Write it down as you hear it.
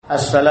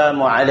السلام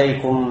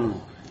عليكم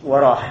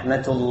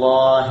ورحمة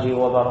الله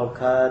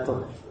وبركاته.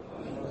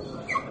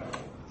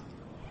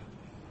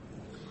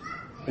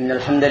 إن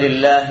الحمد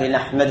لله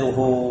نحمده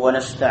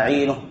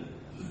ونستعينه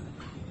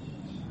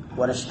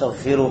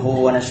ونستغفره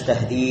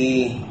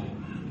ونستهديه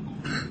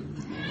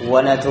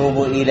ونتوب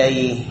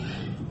إليه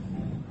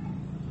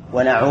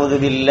ونعوذ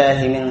بالله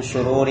من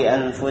شرور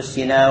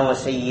أنفسنا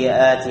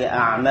وسيئات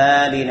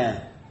أعمالنا.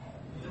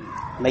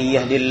 من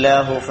يهد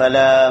الله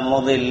فلا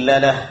مضل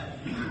له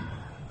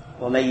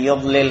ومن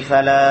يضلل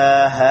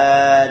فلا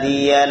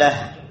هادي له.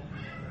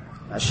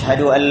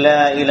 أشهد أن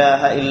لا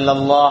إله إلا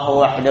الله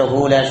وحده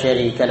لا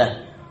شريك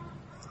له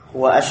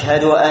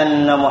وأشهد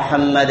أن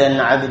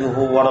محمدا عبده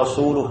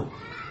ورسوله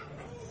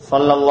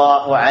صلى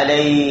الله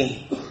عليه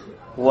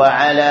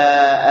وعلى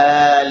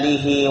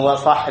آله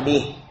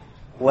وصحبه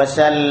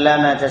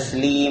وسلم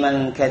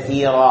تسليما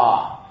كثيرا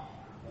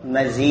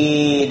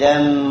مزيدا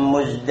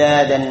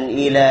مزدادا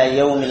إلى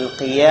يوم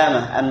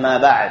القيامة. أما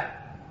بعد.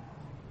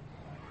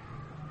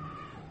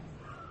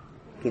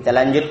 Kita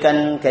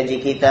lanjutkan kaji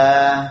kita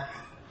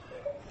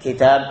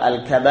kitab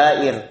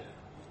Al-Kabair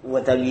wa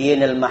Tabyin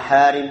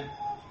Al-Maharim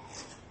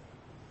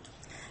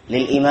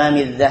lil Imam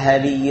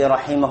Al-Zahabi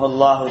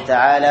rahimahullahu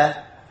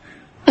taala,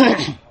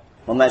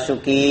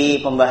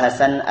 memasuki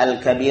pembahasan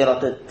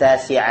Al-Kabiratu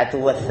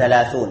Tasi'atu wa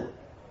Thalathun,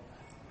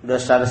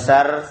 dosa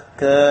besar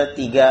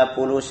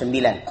ke-39.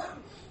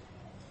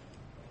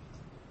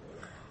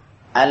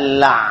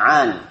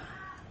 Al-La'an,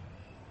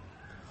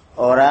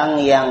 orang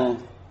yang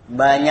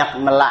banyak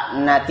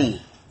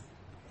melaknati.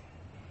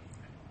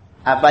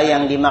 Apa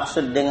yang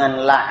dimaksud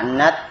dengan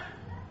laknat?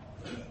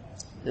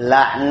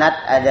 Laknat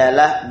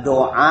adalah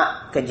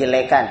doa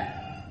kejelekan,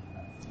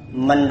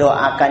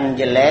 mendoakan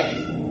jelek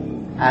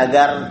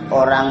agar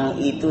orang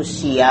itu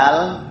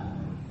sial,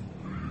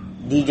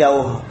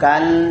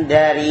 dijauhkan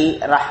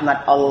dari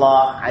rahmat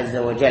Allah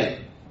Azza wa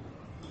Jalla.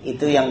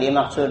 Itu yang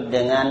dimaksud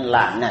dengan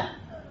laknat.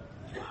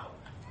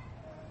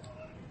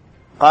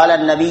 Qala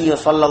an-nabiy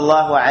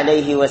sallallahu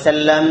alaihi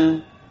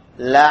wasallam,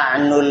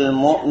 la'nul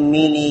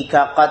mu'mini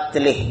ka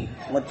qatlih,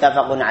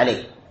 muttafaqun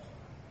alaih.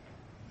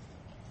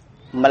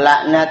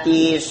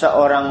 Melaknati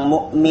seorang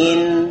mukmin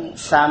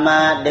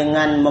sama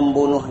dengan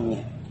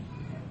membunuhnya.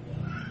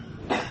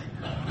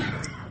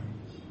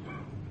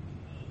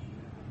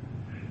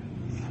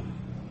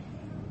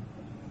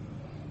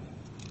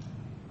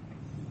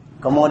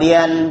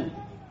 Kemudian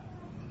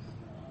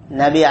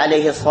Nabi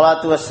alaihi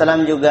salatu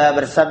wassalam juga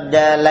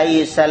bersabda,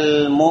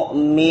 laisal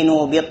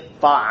mu'minu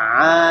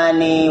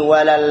bit-ta'ani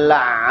walal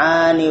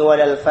la'ani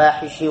walal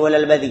fahishi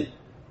walal badhi.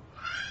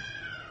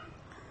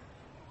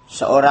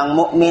 Seorang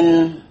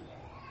mukmin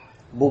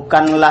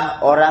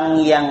bukanlah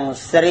orang yang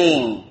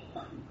sering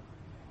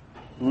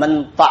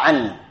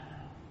menta'an.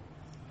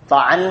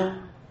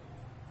 Ta'an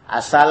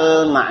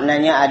asal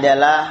maknanya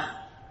adalah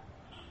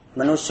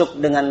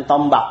menusuk dengan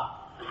tombak.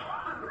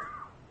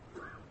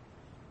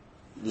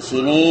 Di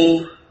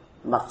sini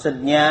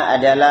maksudnya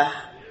adalah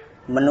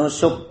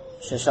menusuk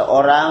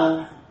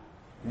seseorang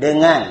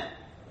dengan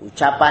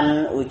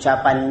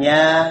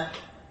ucapan-ucapannya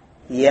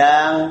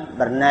yang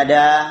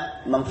bernada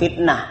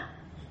memfitnah,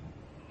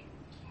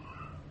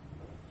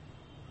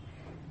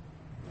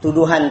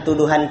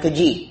 tuduhan-tuduhan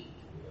keji,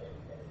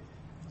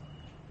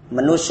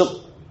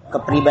 menusuk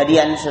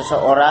kepribadian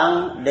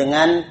seseorang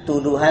dengan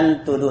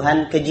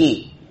tuduhan-tuduhan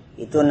keji.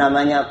 Itu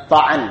namanya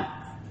ta'an.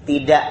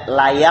 Tidak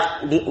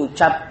layak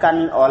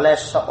diucapkan oleh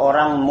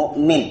seorang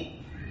mukmin.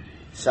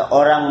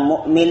 Seorang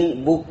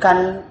mukmin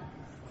bukan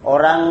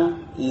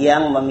orang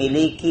yang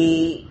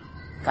memiliki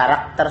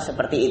karakter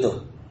seperti itu.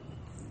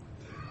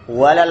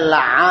 Walal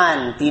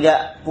la'an,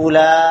 tidak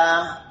pula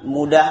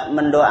mudah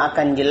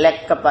mendoakan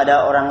jelek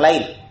kepada orang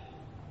lain,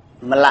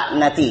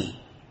 melaknati.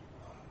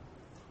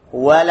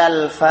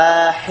 Walal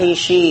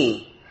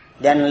fahishi,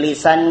 dan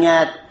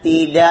lisannya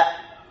tidak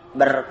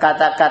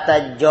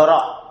berkata-kata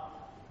jorok,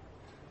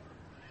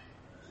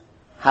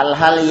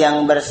 hal-hal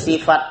yang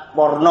bersifat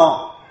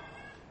porno,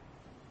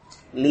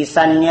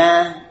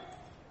 lisannya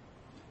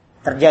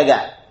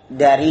terjaga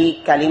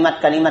dari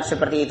kalimat-kalimat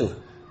seperti itu.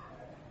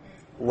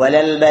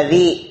 Walal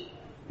badhi,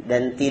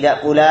 dan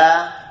tidak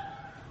pula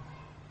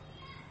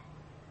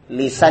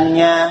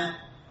lisannya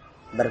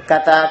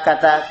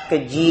berkata-kata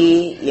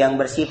keji yang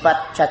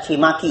bersifat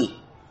caci maki.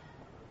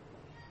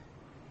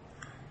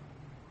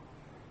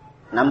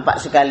 Nampak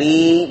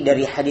sekali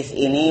dari hadis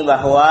ini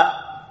bahwa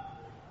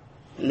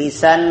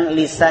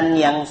lisan-lisan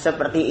yang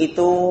seperti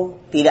itu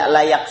tidak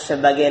layak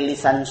sebagai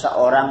lisan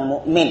seorang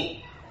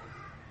mukmin.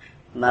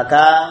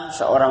 Maka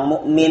seorang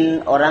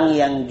mukmin, orang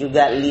yang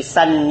juga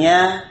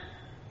lisannya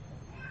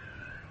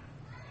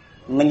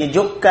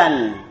menyejukkan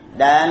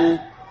dan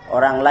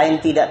orang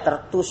lain tidak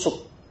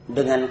tertusuk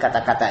dengan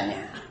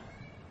kata-katanya.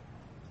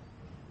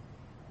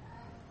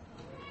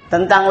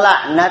 Tentang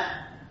laknat,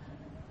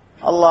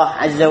 Allah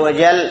Azza wa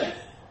Jalla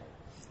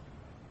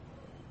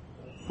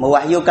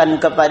mewahyukan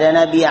kepada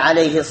Nabi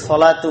alaihi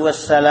salatu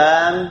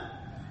wassalam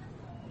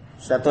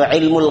satu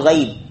ilmu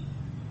ghaib.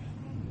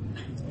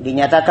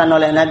 Dinyatakan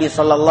oleh Nabi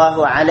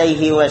sallallahu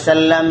alaihi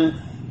wasallam,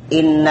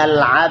 innal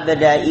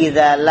 'abda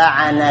idza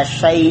la'ana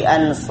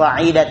syai'an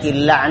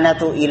sa'idatil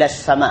la'natu ila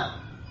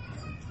sama.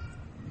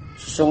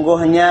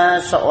 Sesungguhnya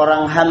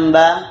seorang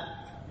hamba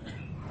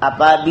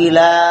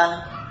apabila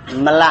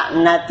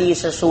melaknati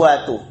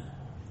sesuatu,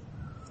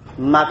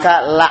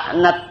 maka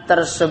laknat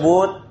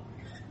tersebut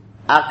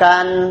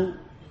akan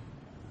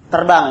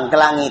terbang ke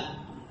langit.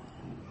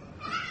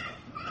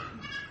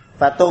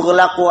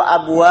 Fatughlaqu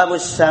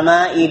abwabus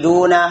sama'i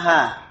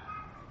dunaha,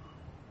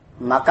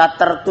 maka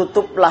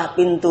tertutuplah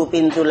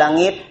pintu-pintu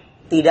langit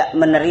tidak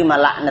menerima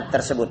laknat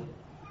tersebut.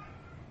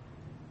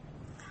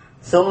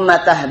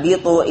 Tsumma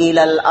tahbitu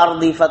ilal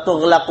ardi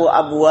fatughlaqu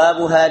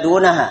abwabuha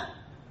dunaha,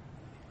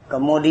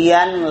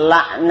 kemudian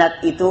laknat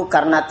itu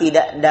karena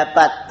tidak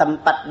dapat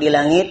tempat di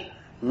langit,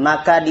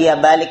 maka dia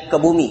balik ke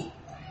bumi.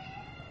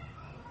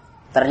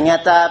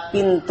 Ternyata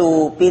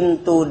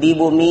pintu-pintu di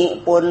bumi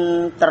pun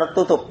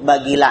tertutup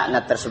bagi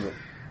laknat tersebut.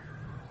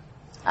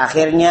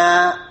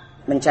 Akhirnya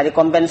mencari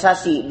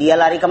kompensasi, dia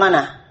lari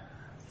kemana?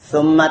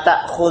 Tsumma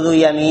ta'khudhu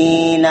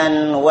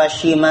yaminan wa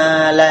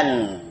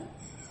shimalan,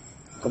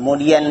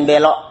 kemudian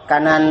belok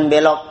kanan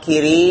belok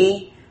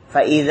kiri.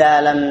 Fa idza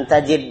lam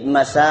tajid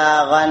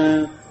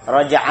masaghan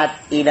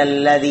raja'at ila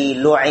alladhi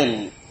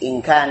lu'in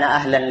in kana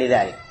ahlan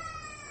lidzalik.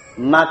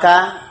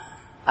 Maka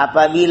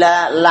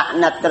apabila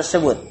laknat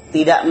tersebut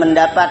tidak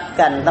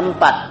mendapatkan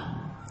tempat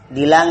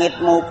di langit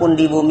maupun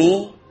di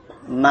bumi,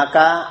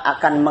 maka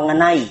akan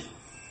mengenai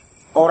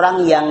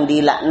orang yang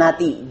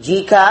dilaknati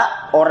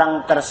jika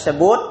orang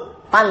tersebut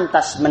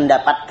pantas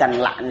mendapatkan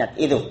laknat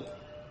itu.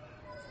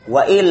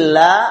 Wa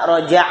illa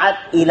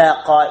raja'at ila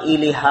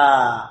qailiha,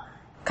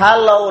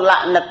 kalau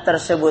laknat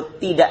tersebut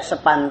tidak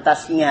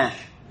sepantasnya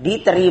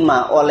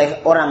diterima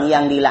oleh orang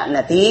yang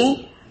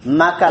dilaknati,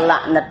 maka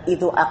laknat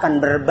itu akan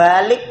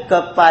berbalik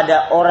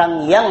kepada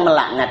orang yang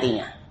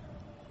melaknatinya.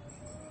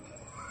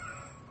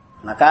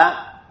 Maka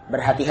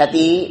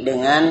berhati-hati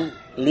dengan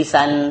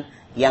lisan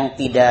yang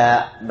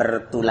tidak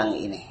bertulang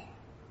ini.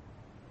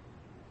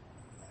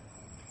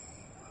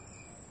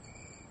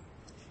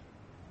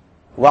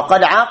 Wa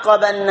qad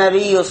 'aqaba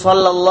an-nabiy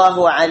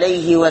sallallahu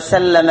alaihi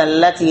wasallam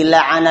allati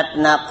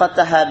la'anat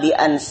naqataha bi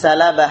an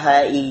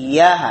salabaha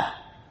iyyaha.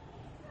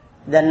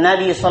 Dan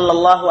Nabi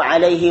sallallahu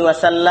alaihi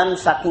wasallam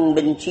saking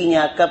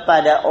bencinya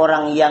kepada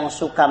orang yang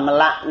suka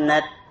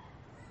melaknat,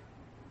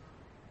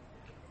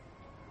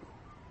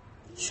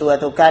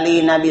 suatu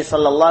kali Nabi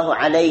sallallahu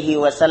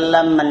alaihi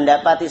wasallam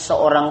mendapati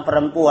seorang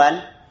perempuan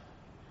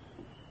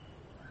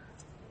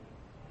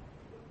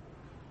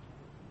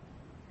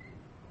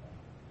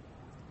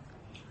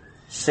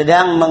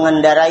sedang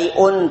mengendarai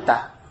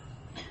unta.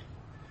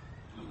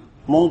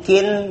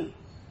 Mungkin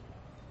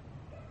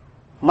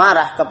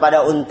marah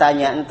kepada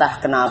untanya, entah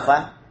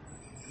kenapa.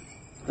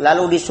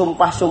 Lalu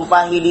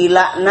disumpah-sumpahi,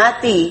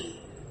 dilaknati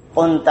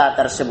unta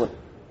tersebut.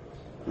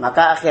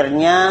 Maka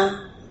akhirnya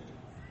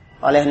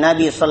oleh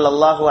Nabi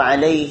sallallahu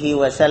alaihi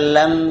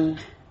wasallam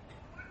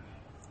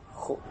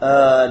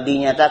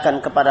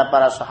dinyatakan kepada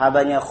para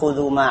sahabatnya,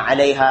 khudhu ma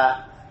 'alaiha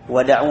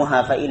wa da'uha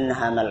fa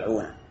innaha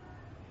mal'una.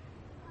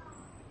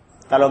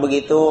 Kalau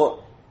begitu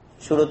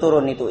suruh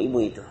turun itu ibu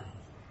itu.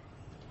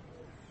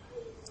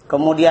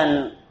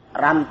 Kemudian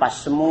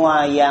rampas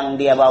semua yang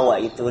dia bawa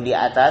itu di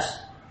atas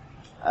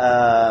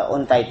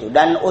unta itu,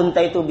 dan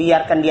unta itu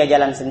biarkan dia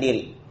jalan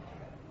sendiri.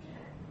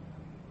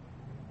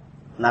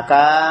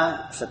 Maka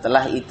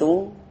setelah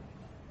itu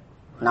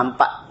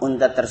nampak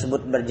unta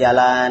tersebut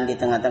berjalan di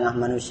tengah-tengah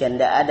manusia,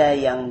 tidak ada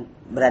yang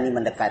berani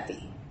mendekati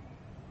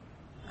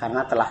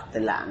karena telah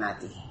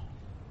dilaknati.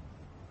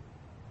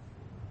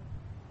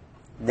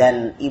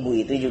 Dan ibu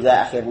itu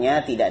juga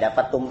akhirnya tidak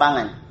dapat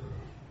tumpangan.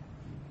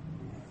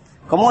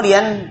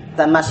 Kemudian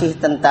masih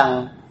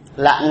tentang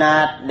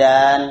laknat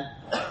dan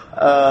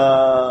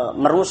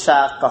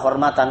merusak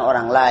kehormatan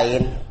orang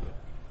lain.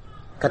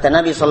 Kata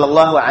Nabi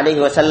sallallahu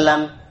alaihi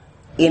wasallam,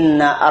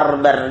 "Inna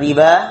arbar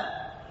riba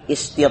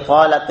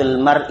istitalatul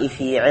mar'i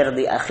fi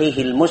 'irdi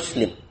akhihi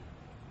muslim."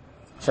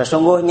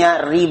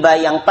 Sesungguhnya riba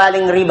yang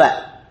paling riba,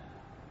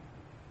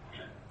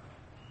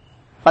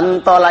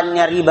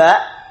 pentolannya riba,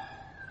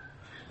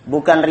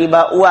 bukan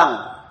riba uang,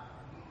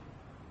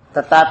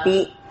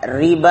 tetapi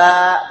riba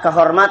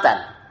kehormatan.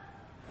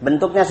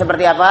 Bentuknya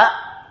seperti apa?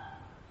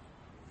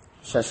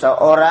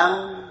 Seseorang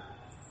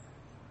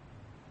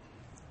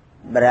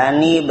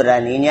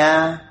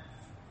berani-beraninya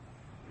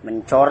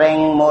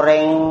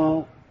mencoreng-moreng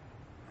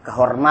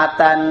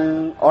kehormatan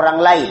orang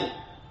lain.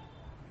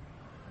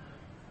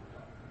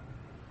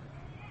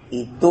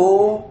 Itu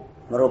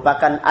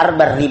merupakan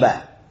arbar riba,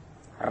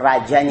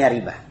 rajanya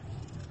riba.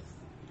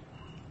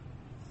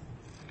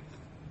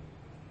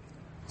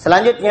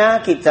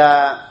 Selanjutnya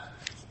kita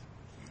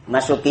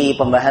masuki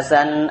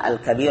pembahasan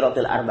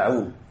Al-Kabiratul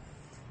Arba'un.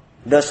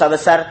 Dosa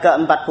besar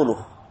ke-40.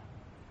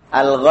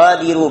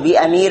 Al-ghadiru bi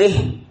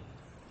amirih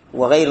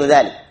wa ghairu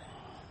dzalik.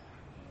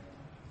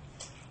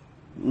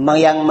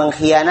 Yang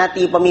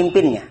mengkhianati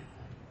pemimpinnya.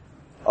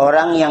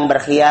 Orang yang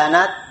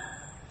berkhianat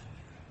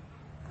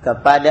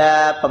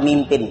kepada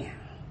pemimpinnya.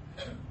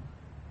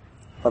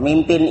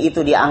 Pemimpin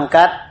itu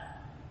diangkat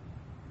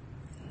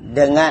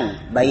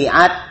dengan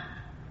baiat,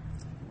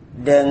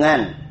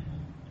 dengan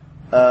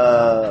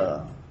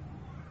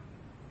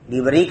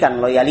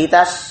diberikan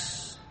loyalitas,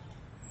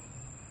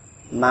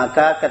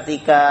 maka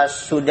ketika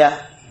sudah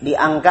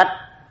diangkat,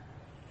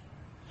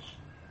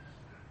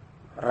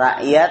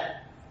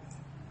 rakyat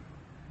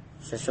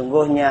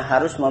sesungguhnya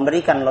harus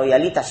memberikan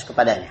loyalitas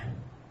kepadanya.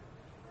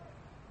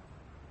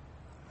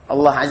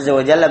 Allah Azza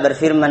wa Jalla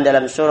berfirman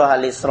dalam surah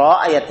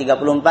Al-Isra ayat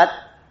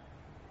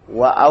 34,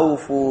 wa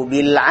aufu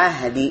bil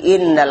ahdi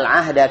innal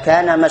ahda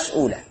kana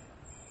mas'ula.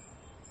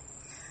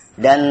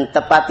 Dan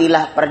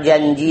tepatilah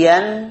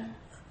perjanjian,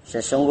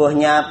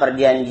 sesungguhnya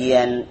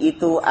perjanjian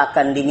itu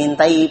akan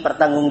dimintai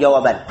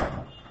pertanggungjawaban.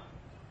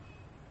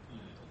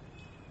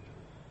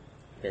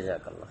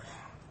 Jazakallah.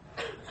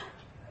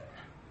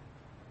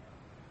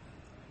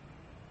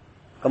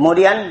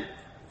 Kemudian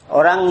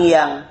orang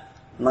yang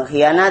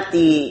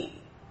mengkhianati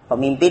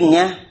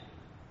pemimpinnya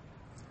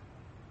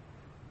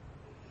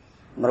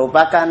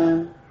merupakan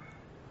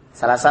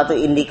salah satu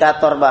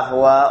indikator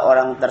bahwa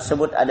orang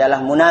tersebut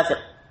adalah munafik.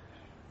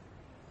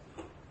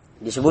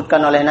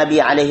 Disebutkan oleh Nabi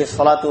alaihi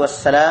salatu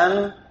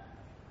wassalam,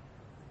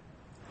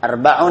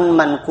 arba'un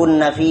man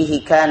kunna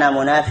fihi kana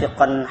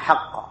munafiqan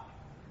haqqa.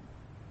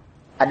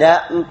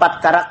 Ada 4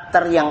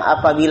 karakter yang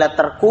apabila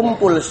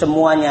terkumpul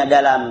semuanya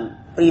dalam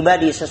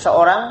pribadi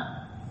seseorang,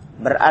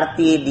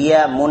 berarti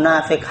dia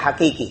munafik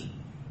hakiki.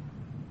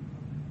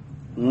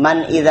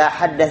 Man idza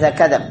haddatsa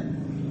kadzab.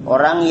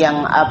 Orang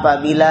yang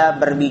apabila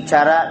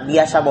berbicara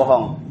biasa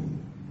bohong.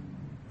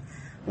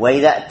 Wa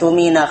idza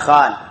tumina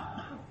khan.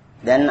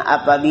 Dan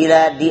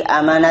apabila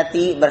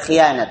diamanati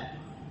berkhianat.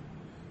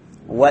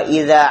 Wa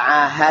idza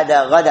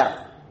ahada ghadar.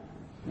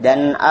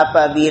 Dan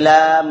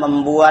apabila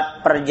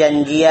membuat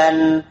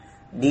perjanjian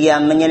dia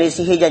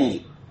menyelisihi janji.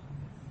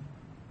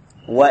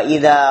 Wa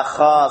idza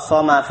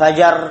khasama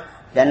fajar.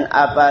 Dan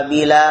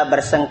apabila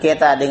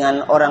bersengketa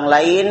dengan orang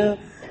lain,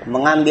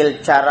 mengambil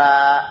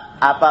cara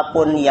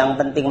apapun yang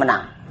penting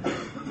menang.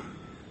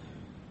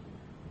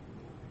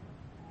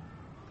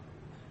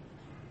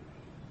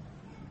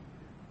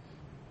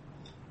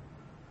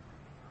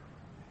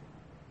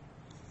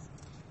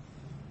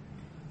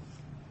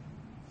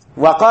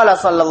 Wa qala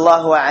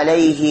sallallahu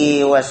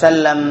alaihi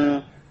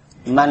wasallam,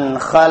 man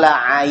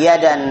khala'a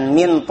yadan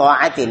min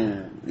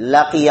ta'atin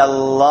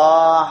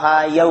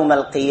laqiyallaha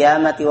yaumal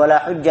qiyamati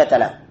wala hujjata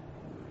lah.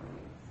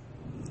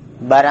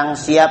 Barang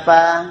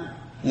siapa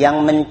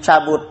yang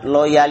mencabut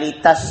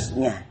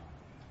loyalitasnya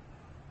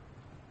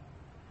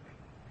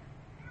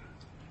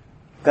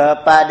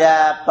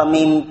kepada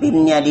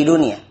pemimpinnya di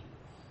dunia,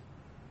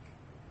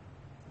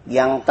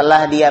 yang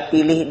telah dia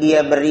pilih,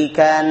 dia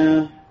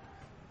berikan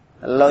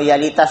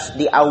loyalitas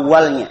di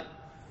awalnya,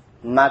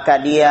 maka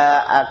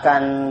dia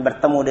akan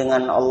bertemu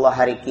dengan Allah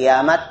hari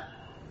kiamat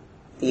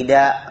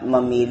tidak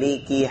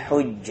memiliki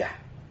hujjah,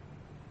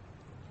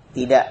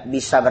 tidak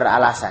bisa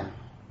beralasan.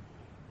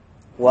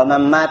 Wa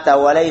man mata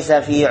wa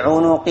laysa fi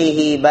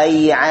 'unuqihi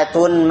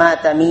bai'atun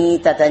mata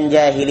mitatan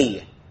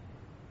jahiliyah.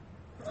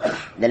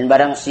 Dan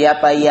barang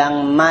siapa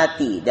yang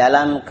mati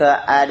dalam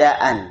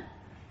keadaan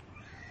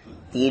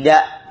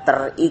tidak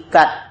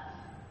terikat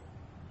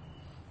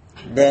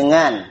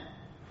dengan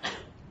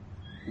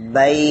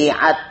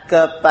bai'at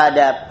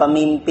kepada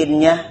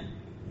pemimpinnya,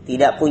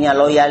 tidak punya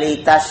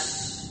loyalitas,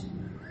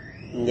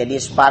 menjadi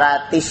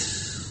separatis,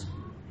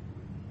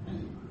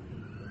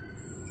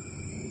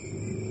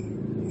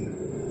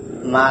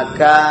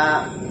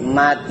 maka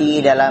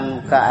mati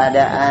dalam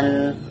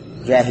keadaan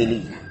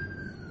jahiliyah.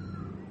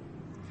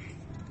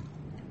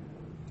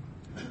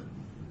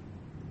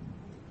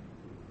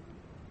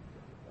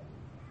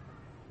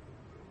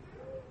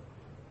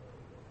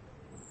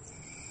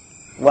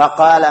 Wa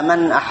qala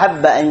man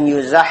ahabba an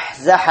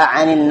yuzahzaha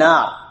 'anil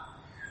nar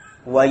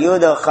wa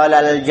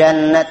yudkhalal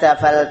jannata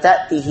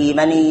falta'tihi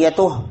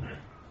maniyatuhu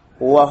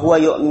wa huwa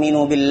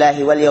yu'minu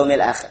billahi wal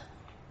yawmil akhir.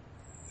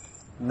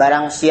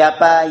 Barang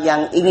siapa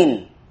yang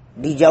ingin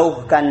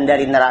dijauhkan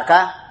dari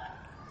neraka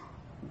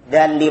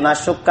dan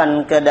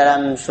dimasukkan ke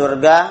dalam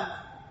surga,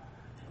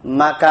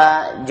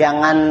 maka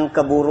jangan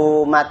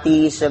keburu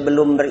mati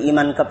sebelum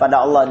beriman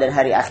kepada Allah dan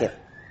hari akhir.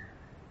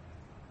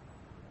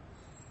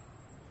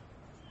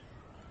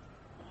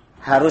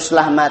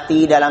 Haruslah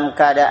mati dalam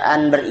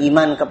keadaan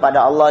beriman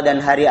kepada Allah dan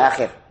hari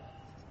akhir.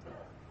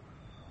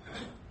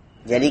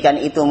 Jadikan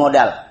itu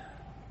modal.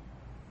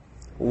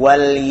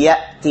 Wal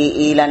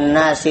ya'ti ilan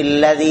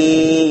nasil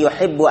ladzi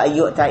yuhibbu an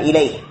yu'ta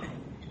ilaih.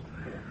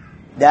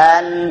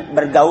 Dan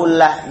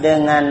bergaullah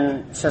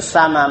dengan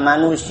sesama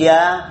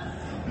manusia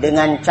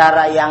dengan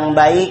cara yang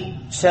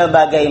baik,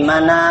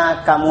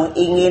 sebagaimana kamu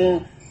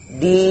ingin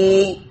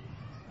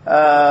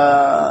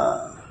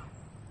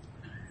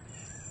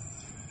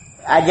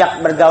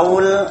ajak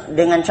bergaul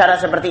dengan cara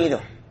seperti itu.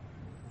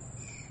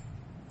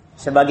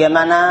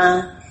 Sebagaimana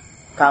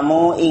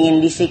kamu ingin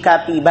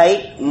disikapi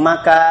baik,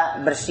 maka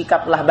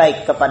bersikaplah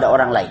baik kepada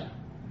orang lain.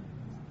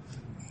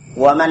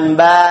 Wa man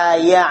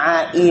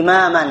baya'a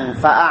imaman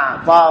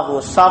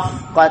fa'a'tahu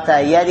safqata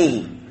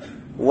yadihi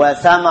wa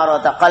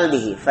thamarata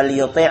qalbihi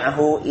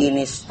falyuti'hu in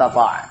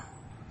istata'a.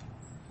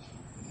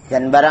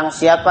 Dan barang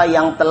siapa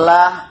yang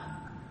telah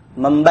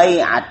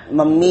membaiat,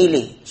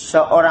 memilih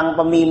seorang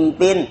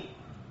pemimpin,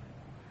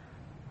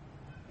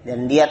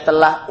 dan dia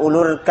telah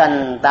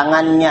ulurkan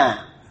tangannya,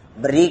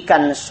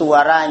 berikan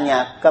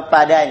suaranya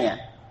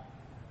kepadanya,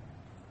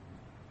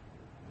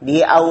 di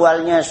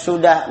awalnya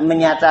sudah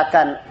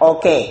menyatakan,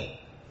 oke,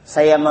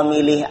 saya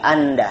memilih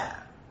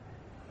Anda,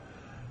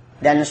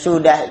 dan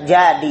sudah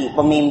jadi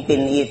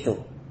pemimpin itu,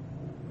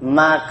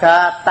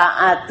 maka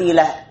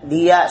taatilah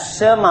dia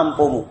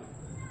semampumu.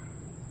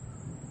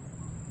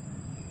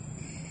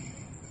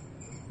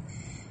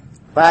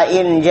 Fa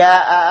in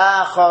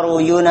jaa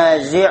akharu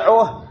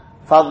yunazi'uh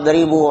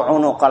fadribu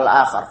 'unuqal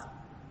akhar.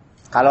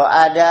 Kalau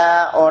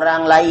ada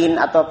orang lain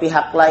atau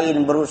pihak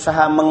lain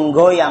berusaha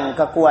menggoyang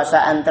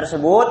kekuasaan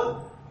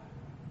tersebut,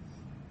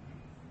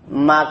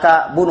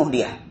 maka bunuh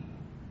dia.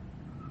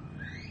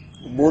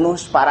 Bunuh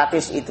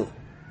separatis itu.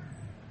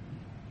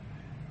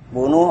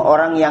 Bunuh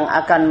orang yang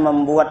akan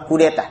membuat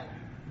kudeta.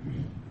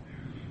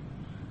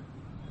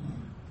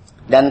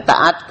 Dan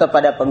taat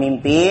kepada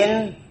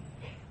pemimpin,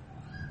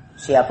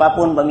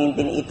 siapapun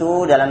pemimpin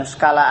itu dalam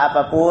skala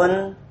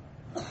apapun,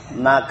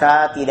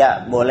 maka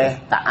tidak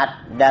boleh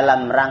taat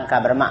dalam rangka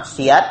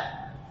bermaksiat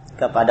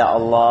kepada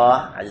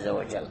Allah Azza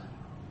wa Jalla.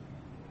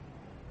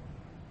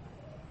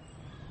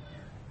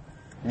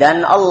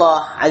 Dan Allah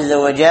Azza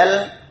wa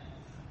Jalla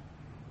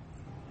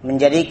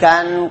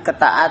menjadikan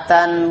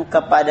ketaatan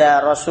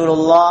kepada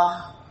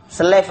Rasulullah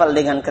selevel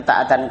dengan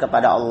ketaatan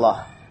kepada Allah.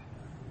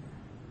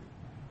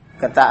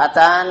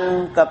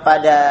 Ketaatan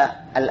kepada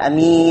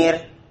al-amir,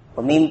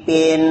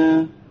 pemimpin,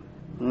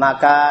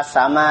 maka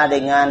sama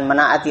dengan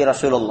menaati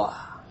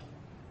Rasulullah.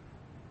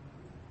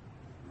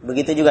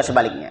 Begitu juga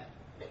sebaliknya.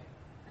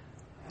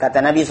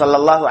 Kata Nabi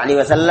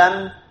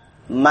SAW,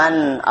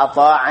 man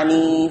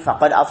ata'ani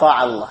faqad ata'a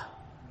Allah.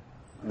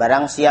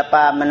 Barang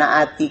siapa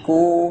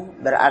menaatiku,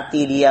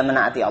 berarti dia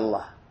menaati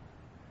Allah.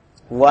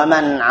 Wa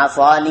man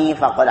 'asani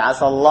faqad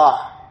 'asa Allah.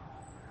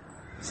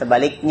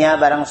 Sebaliknya,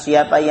 barang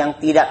siapa yang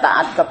tidak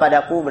taat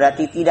kepadaku,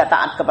 berarti tidak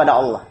taat kepada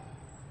Allah.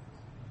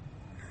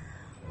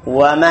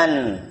 Wa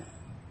man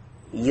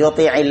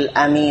yuti'il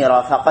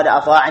amira faqad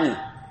ata'ani.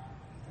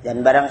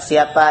 Dan barang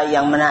siapa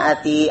yang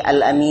menaati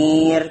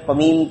al-amir,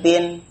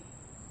 pemimpin,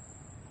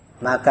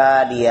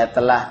 maka dia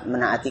telah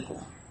menaatiku.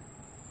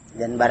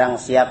 Dan barang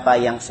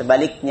siapa yang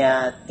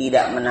sebaliknya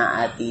tidak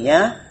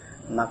menaatinya,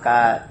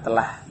 maka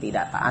telah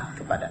tidak taat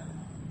kepadaku.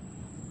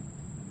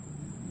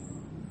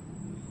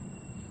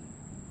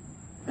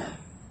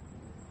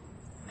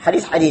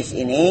 Hadis-hadis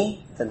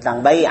ini tentang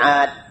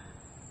baiat,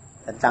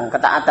 tentang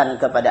ketaatan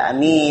kepada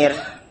amir,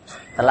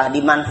 telah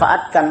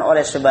dimanfaatkan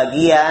oleh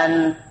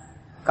sebagian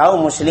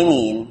kaum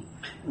muslimin,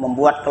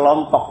 membuat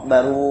kelompok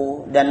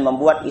baru dan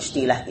membuat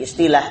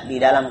istilah-istilah di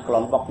dalam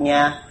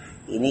kelompoknya.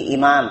 Ini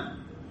imam,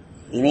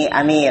 ini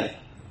amir,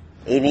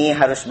 ini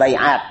harus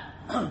baiat.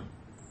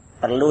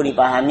 Perlu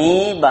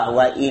dipahami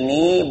bahwa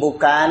ini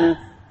bukan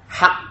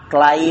hak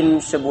klaim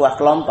sebuah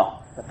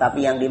kelompok,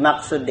 tetapi yang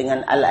dimaksud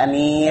dengan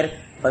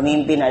al-amir,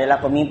 pemimpin,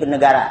 adalah pemimpin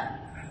negara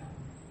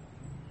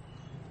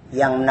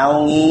yang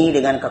menaungi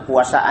dengan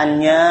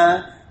kekuasaannya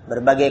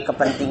berbagai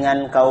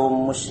kepentingan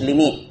kaum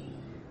muslimin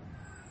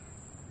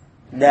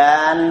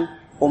dan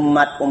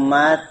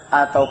umat-umat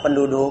atau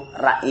penduduk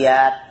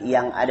rakyat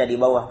yang ada di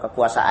bawah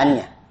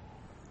kekuasaannya.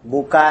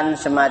 Bukan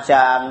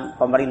semacam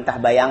pemerintah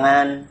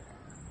bayangan,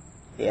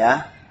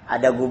 ya,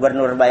 ada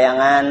gubernur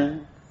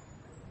bayangan,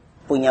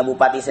 punya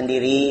bupati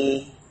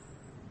sendiri.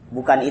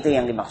 Bukan itu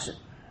yang dimaksud.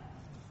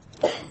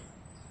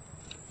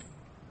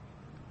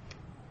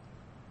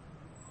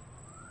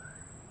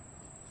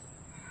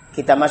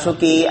 Kita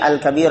masuki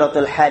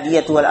Al-Kabiratul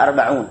Hadiyah wal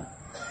Arba'un.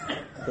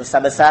 Dosa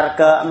besar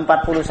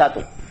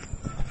ke-41.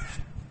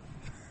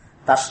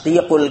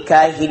 Tasdiqul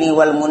kahini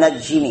wal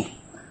munajjimi.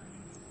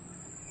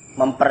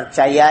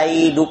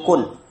 Mempercayai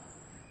dukun.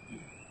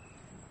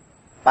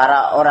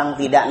 Para orang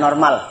tidak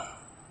normal.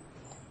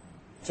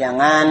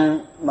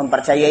 Jangan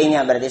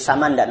mempercayainya, berarti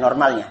sama tidak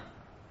normalnya.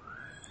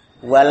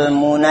 Wal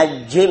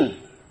munajjim,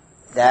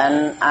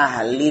 dan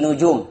ahli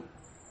nujum.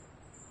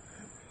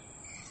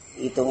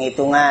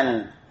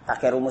 Hitung-hitungan,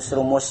 pakai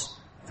rumus-rumus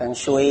feng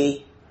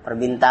shui,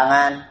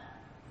 perbintangan.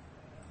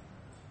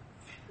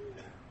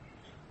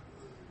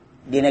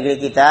 Di negeri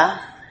kita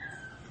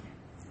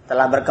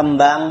telah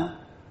berkembang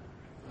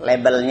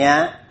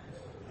labelnya,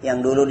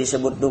 yang dulu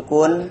disebut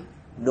dukun.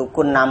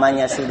 Dukun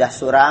namanya sudah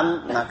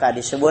suram, maka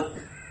disebut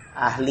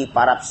ahli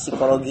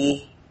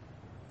parapsikologi,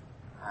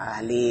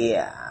 ahli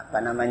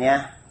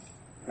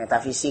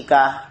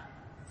metafisika,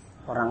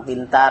 orang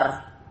pintar,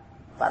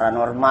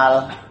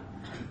 paranormal,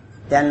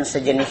 dan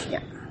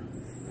sejenisnya.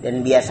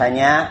 Dan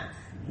biasanya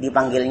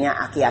dipanggilnya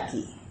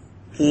aki-aki.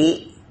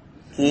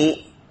 Ki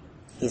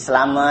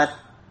Slamet,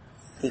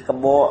 Ki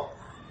Kebo,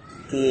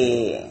 Ki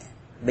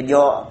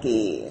Bejo,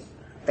 Ki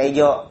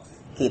Tejo,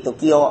 Ki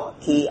Tukio,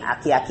 Ki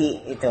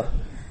aki-aki itu.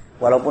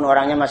 Walaupun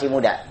orangnya masih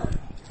muda.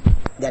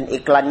 Dan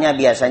iklannya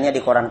biasanya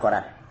di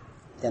koran-koran.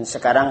 Dan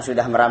sekarang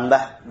sudah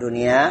merambah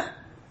dunia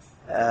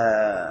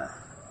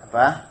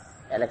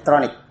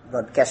elektronik,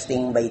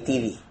 broadcasting by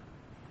TV.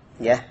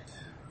 Ya.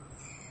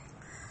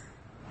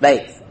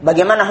 Baik,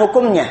 bagaimana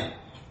hukumnya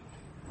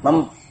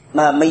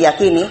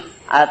meyakini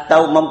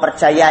atau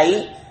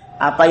mempercayai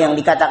apa yang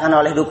dikatakan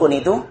oleh dukun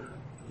itu?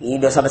 Ini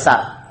dosa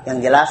besar. Yang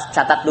jelas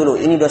catat dulu,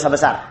 ini dosa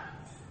besar.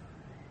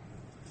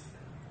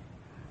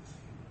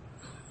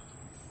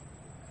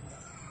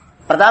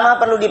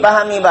 Pertama perlu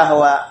dipahami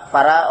bahwa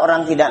para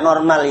orang tidak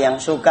normal yang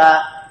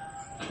suka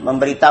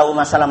memberitahu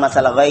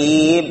masalah-masalah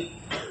gaib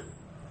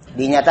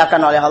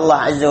dinyatakan oleh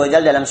Allah Azza wa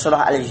Jalla dalam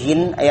surah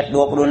Al-Jin ayat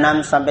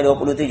 26 sampai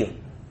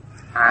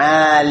 27.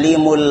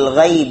 Alimul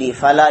ghaibi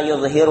fala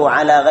yuzhiru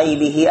ala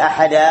ghaibihi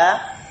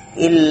ahada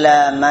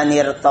illa man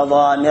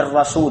irtada mir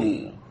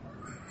rasul.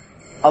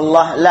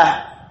 Allah lah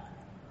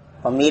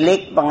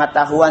pemilik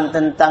pengetahuan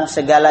tentang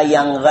segala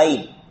yang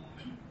gaib,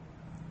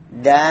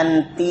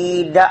 dan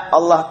tidak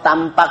Allah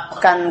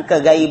tampakkan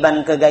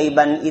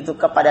kegaiban-kegaiban itu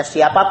kepada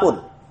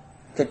siapapun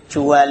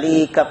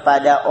kecuali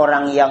kepada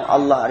orang yang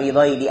Allah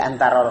ridhai di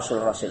antara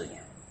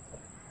rasul-rasulnya.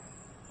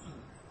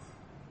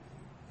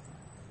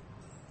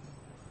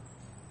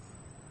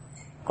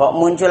 Kok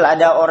muncul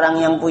ada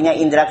orang yang punya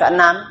indera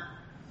keenam,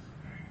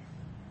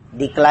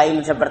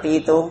 diklaim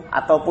seperti itu,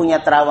 atau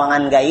punya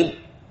terawangan gaib?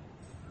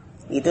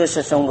 Itu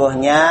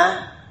sesungguhnya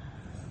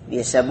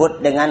disebut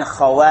dengan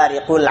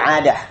khawariqul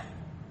adah.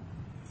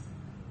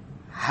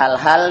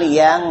 Hal-hal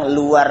yang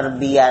luar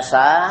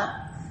biasa,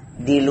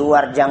 di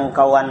luar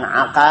jangkauan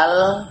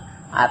akal,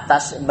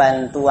 atas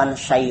bantuan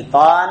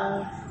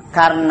syaitan,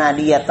 karena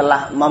dia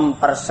telah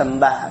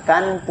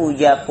mempersembahkan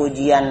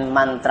puja-pujian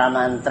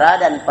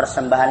mantra-mantra dan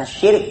persembahan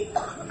syirik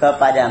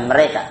kepada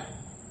mereka.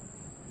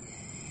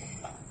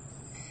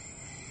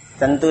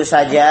 Tentu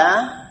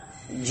saja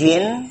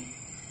jin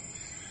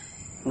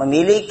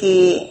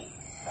memiliki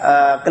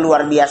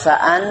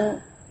keluarbiasaan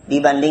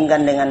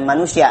dibandingkan dengan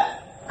manusia.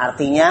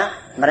 Artinya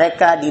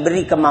mereka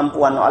diberi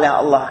kemampuan oleh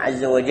Allah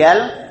Azza wa Jal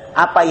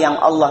apa yang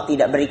Allah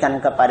tidak berikan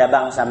kepada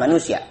bangsa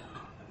manusia.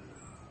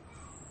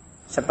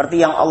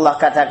 Seperti yang Allah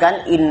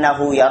katakan,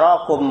 innahu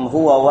yarakum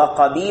huwa wa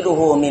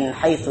qabiluhu min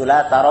haitsu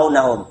la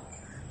tarawnahum.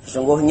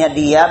 Sesungguhnya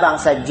dia,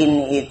 bangsa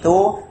jin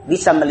itu,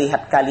 bisa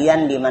melihat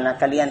kalian di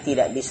mana kalian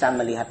tidak bisa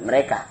melihat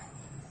mereka.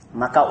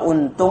 Maka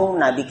untung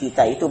Nabi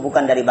kita itu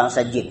bukan dari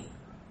bangsa jin.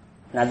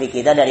 Nabi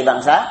kita dari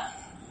bangsa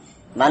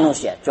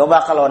manusia.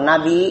 Coba kalau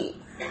Nabi,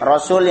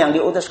 Rasul yang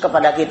diutus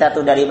kepada kita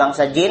itu dari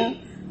bangsa jin,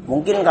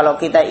 mungkin kalau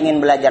kita ingin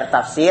belajar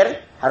tafsir,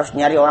 harus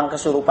nyari orang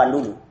kesurupan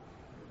dulu.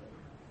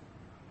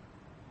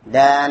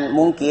 Dan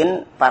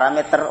mungkin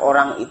parameter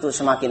orang itu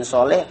semakin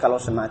soleh kalau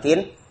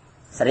semakin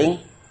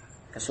sering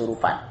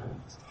kesurupan.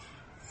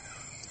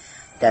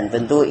 Dan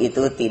tentu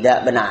itu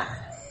tidak benar.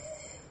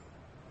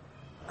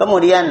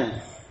 Kemudian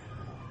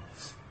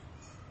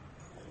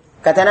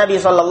kata Nabi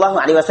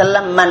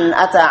SAW, man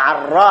ata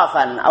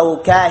arrafan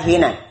au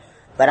kahinan,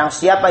 barang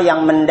siapa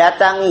yang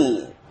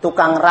mendatangi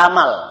tukang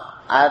ramal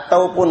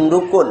ataupun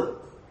dukun,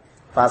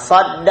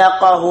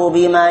 fasaddaqahu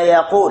bima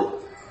yaqul,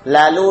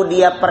 lalu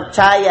dia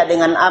percaya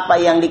dengan apa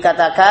yang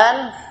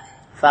dikatakan,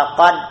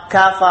 faqad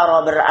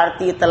kafara,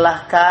 berarti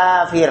telah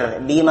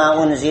kafir, bima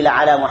unzila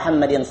ala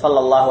Muhammadin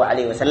sallallahu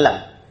alaihi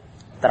wasallam,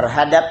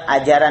 terhadap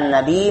ajaran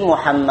Nabi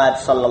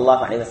Muhammad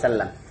sallallahu alaihi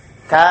wasallam.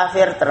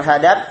 Kafir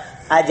terhadap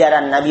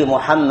ajaran Nabi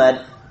Muhammad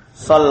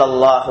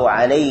sallallahu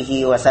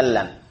alaihi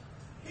wasallam.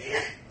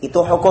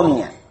 Itu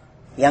hukumnya.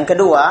 Yang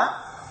kedua,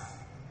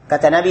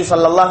 kata Nabi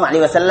sallallahu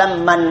alaihi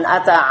wasallam, man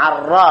ata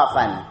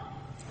arrafan,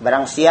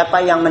 barang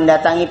siapa yang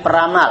mendatangi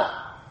peramal,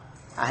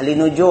 ahli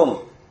nujum,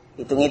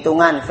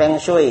 hitung-hitungan,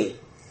 feng shui,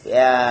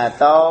 ya,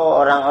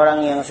 atau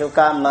orang-orang yang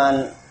suka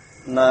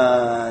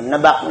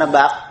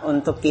menebak-nebak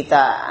untuk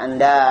kita,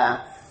 Anda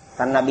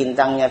karena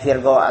bintangnya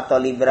Virgo atau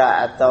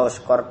Libra atau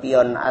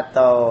Scorpion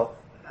atau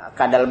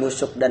kadal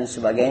busuk dan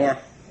sebagainya,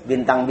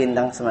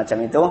 bintang-bintang semacam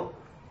itu.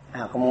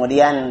 Nah,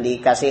 kemudian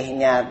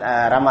dikasihnya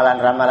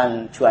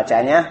ramalan-ramalan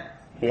cuacanya,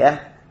 ya,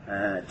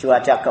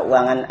 cuaca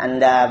keuangan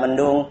Anda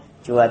mendung,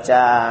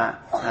 cuaca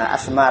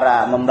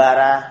asmara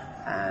membara,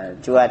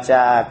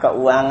 cuaca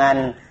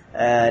keuangan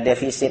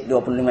defisit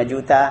 25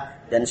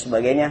 juta dan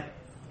sebagainya.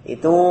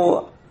 Itu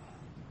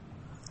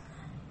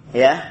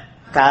ya,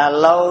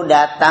 kalau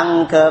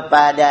datang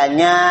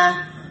kepadanya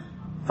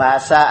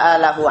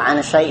fasa'alahu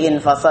an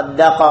syai'in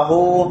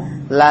fasaddaqahu,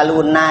 lalu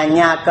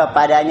nanya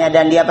kepadanya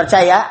dan dia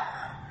percaya,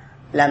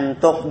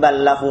 lam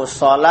tuqbal lahu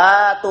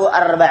salatu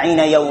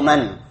arba'ina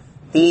yauman,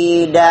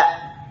 tidak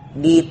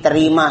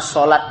diterima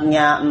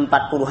sholatnya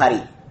 40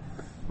 hari.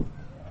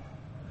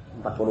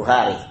 40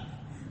 hari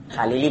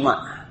kali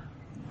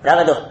 5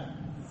 berapa tuh?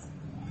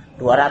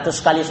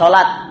 200 kali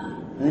sholat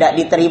tidak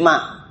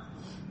diterima.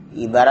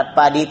 Ibarat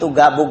padi itu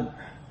gabung,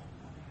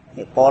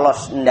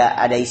 polos, tidak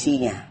ada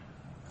isinya.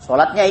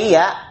 Sholatnya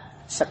iya,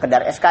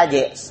 sekedar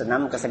SKJ,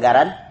 senam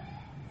kesegaran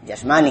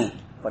jasmani,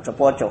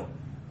 poco-poco,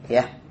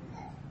 ya,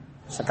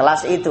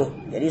 sekelas itu.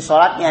 Jadi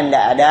sholatnya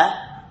tidak ada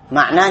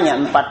maknanya.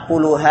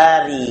 40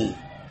 hari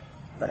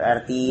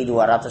berarti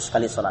 200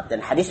 kali sholat.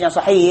 Dan hadisnya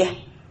sahih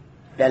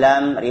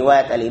dalam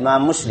riwayat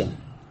Al-Imam Muslim.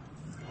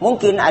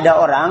 Mungkin ada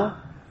orang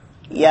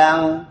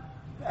yang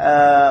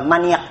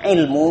maniak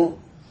ilmu,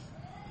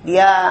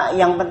 dia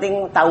yang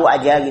penting tahu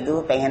aja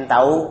gitu, pengen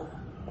tahu,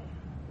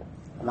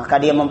 maka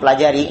dia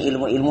mempelajari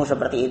ilmu-ilmu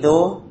seperti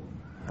itu,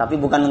 tapi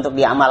bukan untuk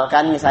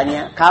diamalkan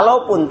misalnya.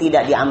 Kalaupun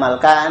tidak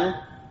diamalkan,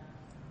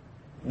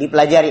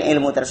 dipelajari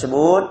ilmu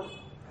tersebut,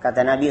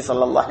 kata Nabi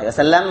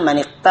SAW, man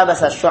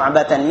iqtabasa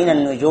syu'batan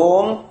minan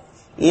nujum,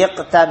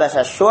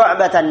 iqtabasa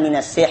syu'batan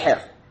minas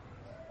sihir.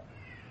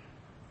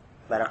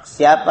 Barang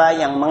siapa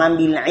yang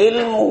mengambil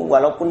ilmu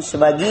walaupun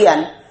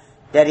sebagian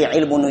dari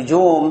ilmu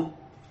nujum,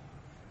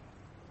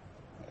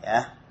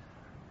 ya,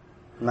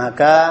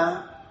 maka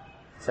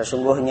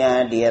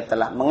sesungguhnya dia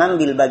telah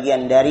mengambil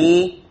bagian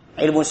dari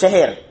ilmu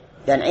sihir.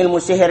 Dan ilmu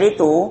sihir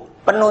itu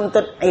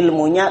penuntut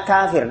ilmunya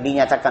kafir,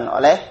 dinyatakan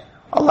oleh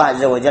Allah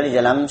Azza wa Jalla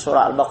dalam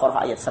surah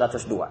Al-Baqarah ayat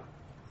 102.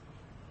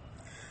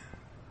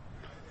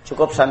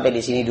 Cukup sampai di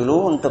sini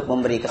dulu untuk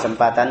memberi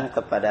kesempatan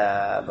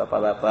kepada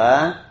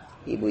bapak-bapak,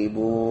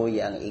 ibu-ibu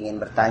yang ingin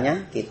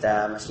bertanya.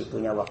 Kita masih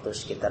punya waktu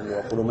sekitar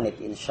 20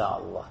 menit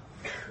insyaallah.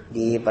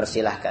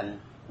 Dipersilahkan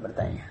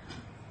bertanya.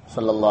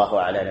 Sallallahu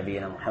ala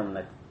nabiyyina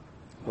Muhammad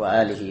wa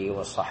alihi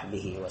wa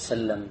sahbihi wa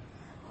sallam.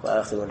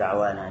 Wa akhiru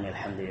da'wana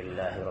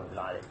alhamdulillahi rabbil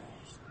alamin.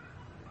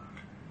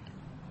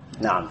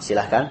 Naam,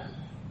 silahkan.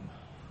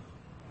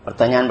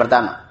 Pertanyaan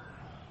pertama.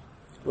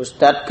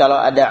 Ustadz, kalau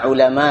ada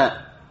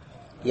ulama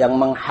yang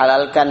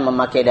menghalalkan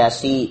memakai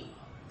dasi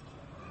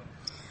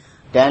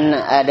dan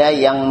ada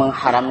yang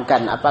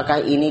mengharamkan,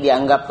 apakah ini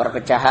dianggap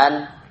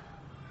perpecahan?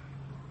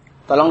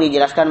 Tolong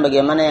dijelaskan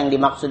bagaimana yang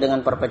dimaksud dengan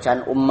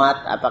perpecahan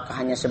umat.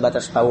 Apakah hanya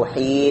sebatas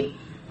tauhid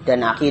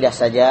dan akidah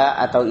saja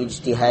atau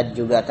ijtihad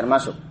juga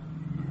termasuk?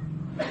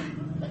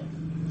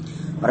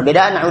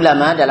 Perbedaan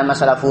ulama dalam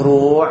masalah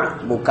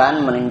furu' bukan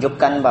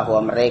menunjukkan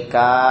bahwa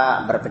mereka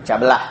berpecah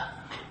belah.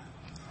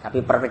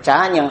 Tapi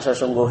perpecahan yang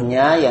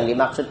sesungguhnya yang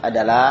dimaksud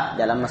adalah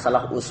dalam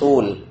masalah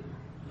usul,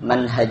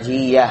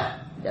 manhajiyah,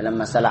 dalam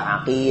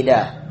masalah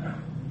akidah,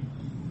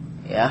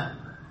 ya.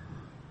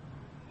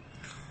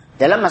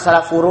 Dalam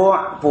masalah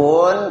furu'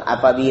 pun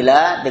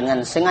apabila dengan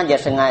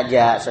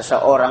sengaja-sengaja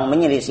seseorang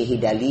menyelisihi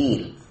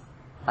dalil,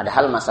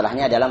 padahal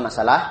masalahnya adalah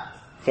masalah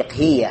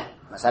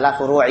fiqhiyah, masalah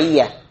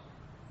furu'iyah.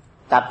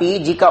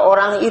 Tapi jika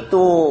orang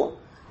itu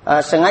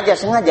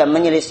sengaja-sengaja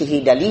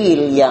menyelisihi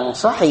dalil yang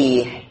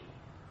sahih,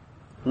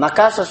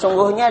 maka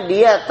sesungguhnya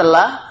dia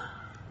telah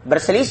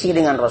berselisih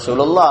dengan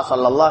Rasulullah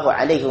sallallahu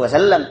alaihi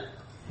wasallam.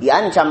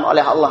 Diancam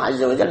oleh Allah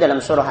Azza wa Jalla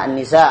dalam surah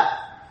An-Nisa,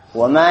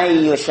 "Wa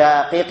may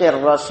yushaqiqir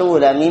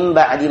rasula min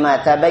ba'di ma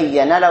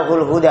tabayyana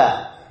lahul huda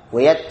wa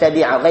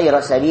yattabi'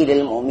 ghayra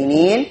sabilil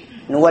mu'minin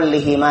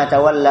nuwallihi ma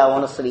tawalla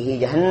wa nuslihi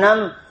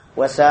jahannam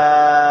wa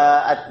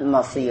sa'at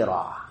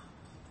masira."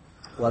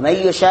 Wa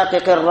may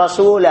yushaqiqir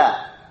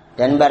rasula,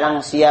 dan barang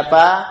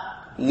siapa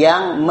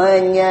yang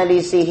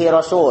menyelisihi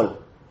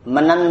Rasul,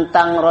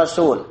 menentang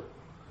Rasul.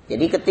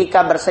 Jadi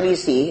ketika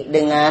berselisih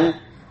dengan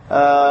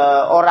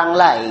orang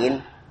lain,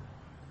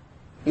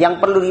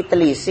 yang perlu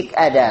ditelisik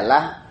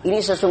adalah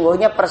ini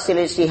sesungguhnya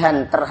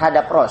perselisihan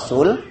terhadap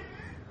Rasul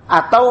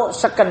atau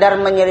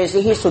sekedar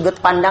menyelisihi sudut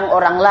pandang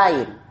orang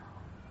lain.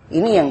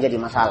 Ini yang jadi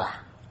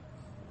masalah.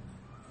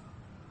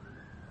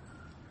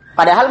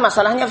 Padahal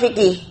masalahnya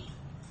fikih.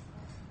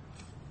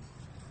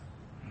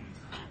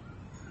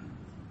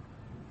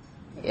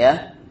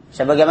 Ya,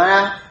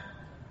 sebagaimana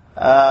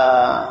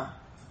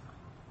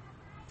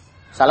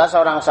salah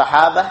seorang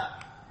sahabat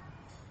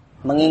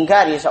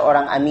mengingkari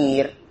seorang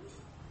amir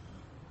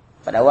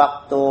pada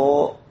waktu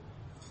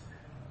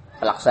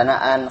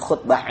pelaksanaan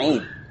khutbah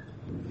Id.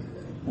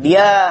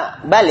 Dia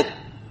balik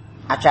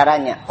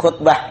acaranya,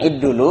 khutbah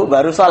Id dulu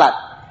baru sholat.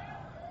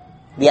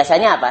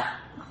 Biasanya apa?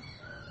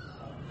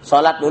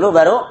 Sholat dulu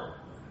baru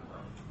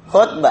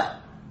khutbah.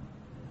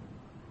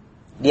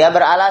 Dia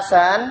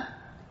beralasan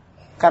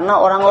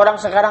karena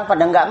orang-orang sekarang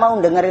pada nggak mau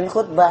dengerin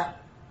khutbah.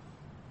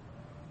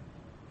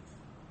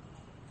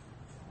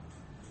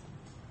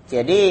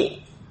 Jadi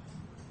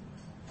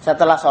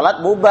setelah sholat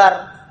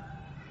bubar.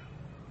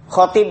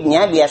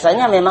 Khotibnya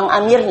biasanya memang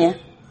amirnya.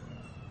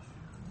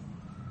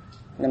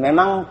 Nah,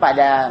 memang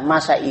pada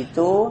masa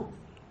itu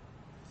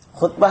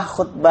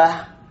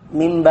khutbah-khutbah,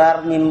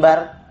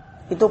 mimbar-mimbar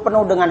itu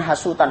penuh dengan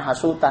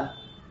hasutan-hasutan,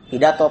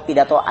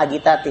 pidato-pidato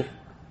agitatif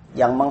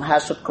yang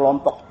menghasut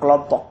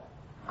kelompok-kelompok,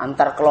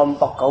 antar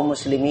kelompok kaum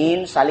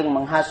muslimin saling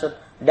menghasut,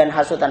 dan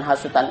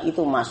hasutan-hasutan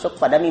itu masuk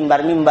pada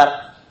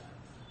mimbar-mimbar.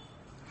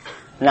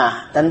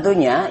 Nah,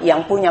 tentunya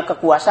yang punya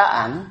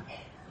kekuasaan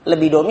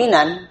lebih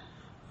dominan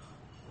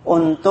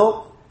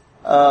untuk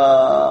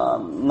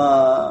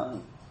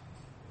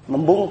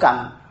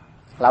membungkam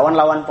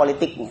lawan-lawan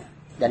politiknya,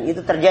 dan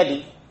itu terjadi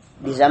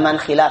di zaman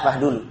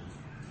khilafah dulu.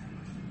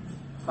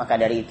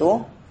 Maka dari itu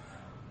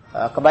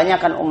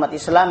kebanyakan umat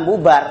Islam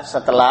bubar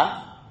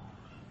setelah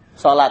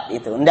sholat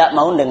itu, tidak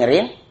mau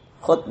dengerin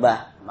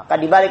khutbah.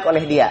 Maka dibalik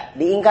oleh dia,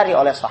 diingkari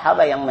oleh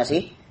sahabat yang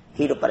masih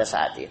hidup pada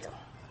saat itu.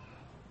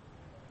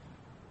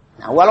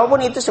 Nah,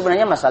 walaupun itu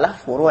sebenarnya masalah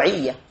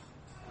furu'iyah,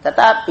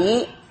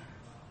 tetapi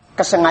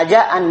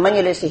kesengajaan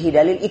menyelisihi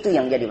dalil itu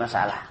yang jadi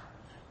masalah.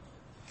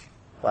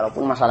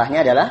 Walaupun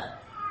masalahnya adalah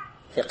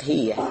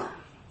fiqhiyah.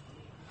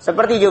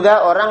 Seperti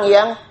juga orang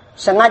yang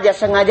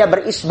sengaja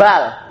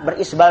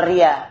berisbal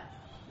ria.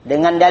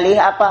 Dengan dalih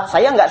apa?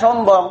 Saya nggak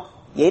sombong.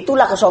 Ya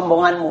itulah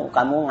kesombonganmu.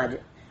 Kamu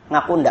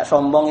ngaku nggak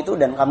sombong itu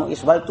dan kamu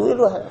isbal itu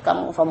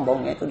kamu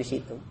sombongnya itu di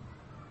situ.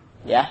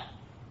 Ya.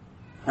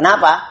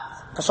 Kenapa?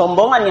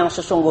 Kesombongan yang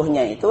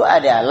sesungguhnya itu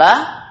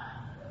adalah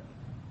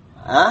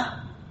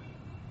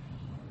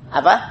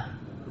apa?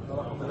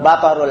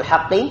 Batarul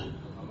haqqi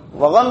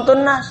wa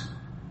ghamtun nas.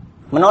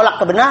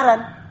 Menolak kebenaran.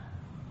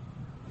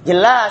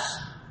 Jelas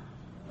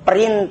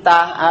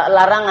perintah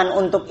larangan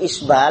untuk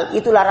isbal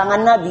itu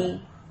larangan Nabi.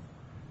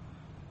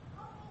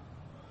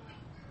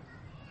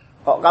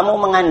 Kok kamu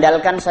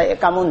mengandalkan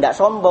kamu tidak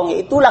sombong, ya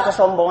itulah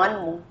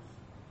kesombonganmu.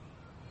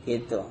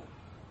 Gitu.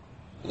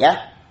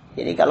 Ya.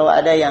 Jadi kalau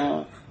ada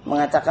yang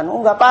mengatakan,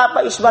 nggak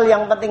apa-apa isbal,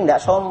 yang penting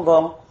tidak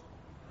sombong.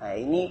 Nah,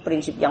 ini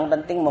prinsip yang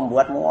penting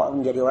membuatmu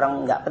menjadi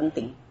orang nggak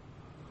penting.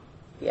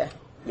 Ya,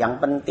 yang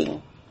penting.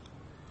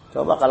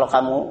 Coba kalau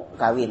kamu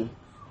kawin,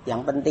 yang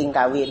penting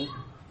kawin.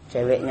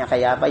 Ceweknya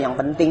kayak apa, yang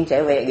penting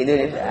cewek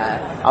gitu.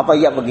 Apa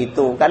ya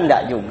begitu? Kan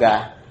enggak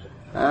juga.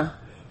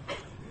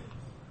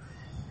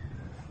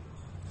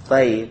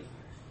 Baik.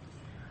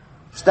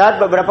 Ustaz,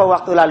 beberapa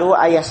waktu lalu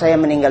ayah saya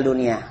meninggal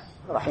dunia.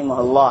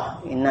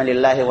 Rahimahullah. Inna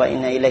lillahi wa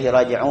inna ilaihi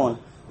raji'un.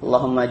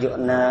 Allahumma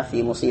ju'na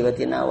fi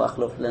musibatina wa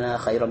akhluf lana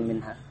khairan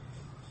minha.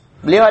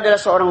 Beliau adalah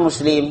seorang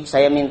muslim.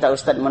 Saya minta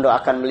Ustaz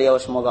mendoakan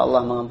beliau semoga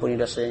Allah mengampuni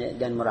dosanya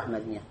dan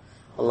merahmatinya.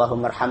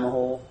 Allahumma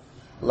arhamhu,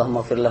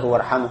 Allahumma ighfir lahu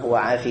warhamhu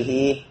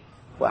wa'afihi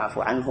wa'fu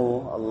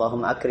anhu,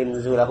 Allahumma akrim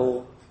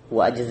nuzulahu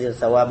wa ajzil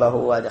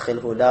thawabahu wa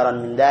adkhilhu daran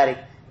min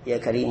darik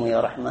ya karimu ya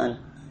rahman.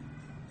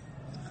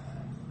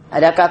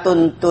 Adakah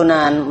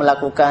tuntunan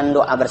melakukan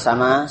doa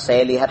bersama?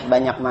 Saya lihat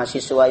banyak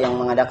mahasiswa yang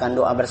mengadakan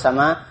doa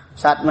bersama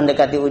saat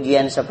mendekati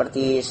ujian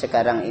seperti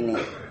sekarang ini.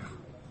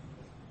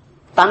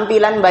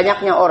 Tampilan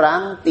banyaknya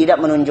orang tidak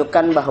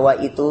menunjukkan bahwa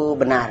itu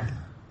benar.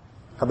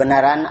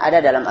 Kebenaran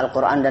ada dalam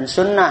Al-Quran dan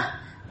Sunnah,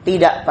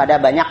 tidak pada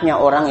banyaknya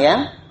orang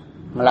yang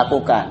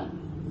melakukan.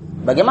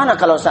 Bagaimana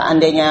kalau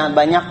seandainya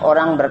banyak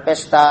orang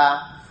berpesta,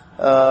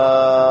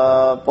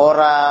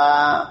 pora,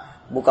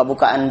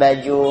 buka-bukaan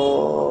baju,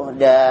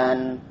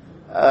 dan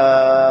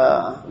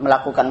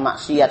melakukan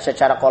maksiat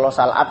secara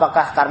kolosal?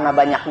 Apakah karena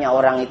banyaknya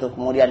orang itu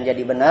kemudian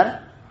jadi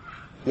benar?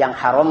 Yang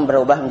haram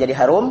berubah menjadi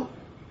harum?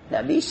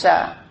 Tidak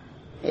bisa.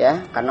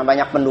 Ya, karena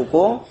banyak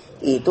pendukung.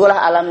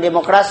 Itulah alam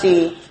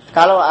demokrasi.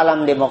 Kalau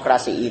alam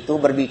demokrasi itu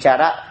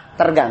berbicara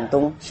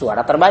tergantung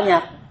suara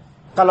terbanyak.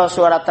 Kalau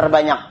suara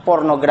terbanyak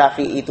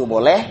pornografi itu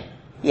boleh,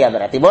 ya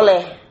berarti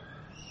boleh.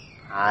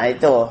 Nah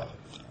itu.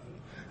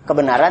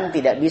 Kebenaran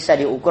tidak bisa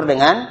diukur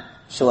dengan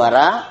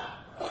suara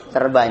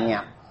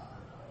terbanyak.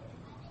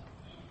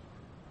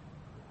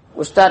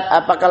 Ustadz,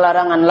 apakah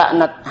larangan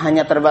laknat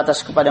hanya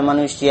terbatas kepada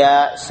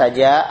manusia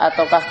saja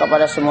ataukah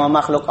kepada semua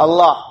makhluk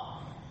Allah?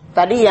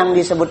 Tadi yang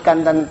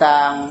disebutkan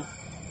tentang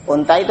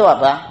unta itu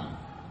apa?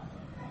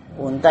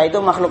 Unta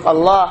itu makhluk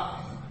Allah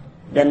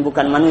dan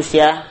bukan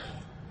manusia.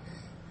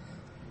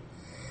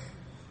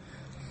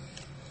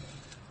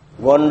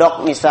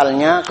 Gondok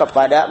misalnya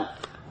kepada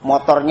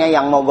motornya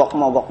yang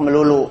mogok-mogok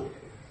melulu.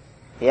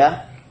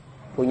 Ya.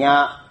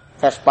 Punya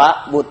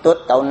Vespa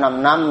butut tahun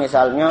 66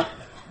 misalnya.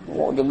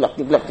 Jeblak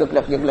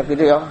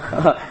gitu ya.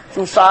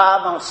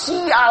 Susah bang,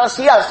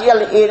 sial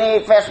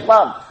ini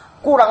Vespa.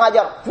 Kurang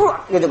ajar,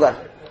 gitu kan.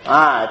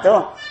 Itu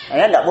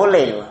ya enggak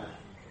boleh itu.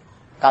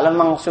 Kalau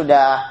memang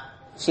sudah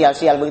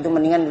sial-sial begitu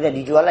mendingan udah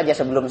dijual aja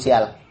sebelum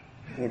sial.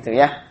 Gitu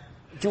ya.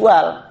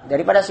 Jual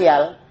daripada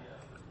sial.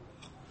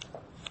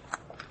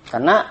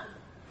 Karena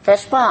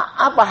Vespa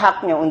apa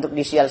haknya untuk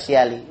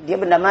disial-siali? Dia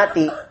benda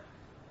mati.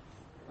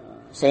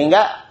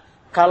 Sehingga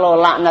kalau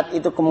laknat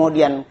itu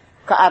kemudian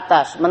ke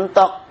atas,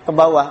 mentok, ke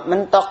bawah,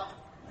 mentok,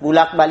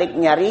 bulak-balik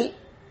nyari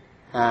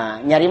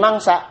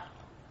mangsa.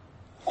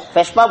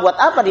 Vespa buat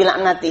apa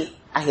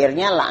dilaknati?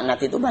 Akhirnya laknat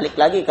itu balik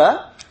lagi ke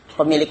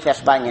pemilik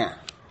Vespanya.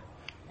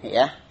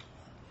 Ya.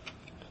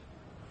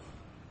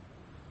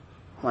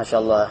 Masya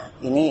Allah,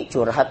 ini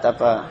curhat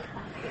apa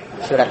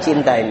surat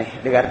cinta ini?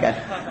 Dengarkan.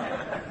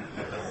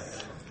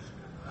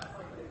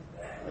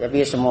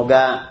 Tapi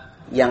semoga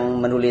yang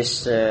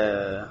menulis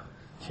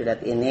surat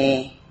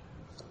ini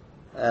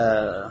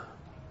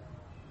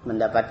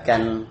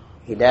mendapatkan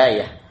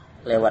hidayah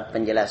lewat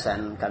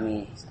penjelasan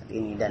kami saat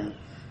ini, dan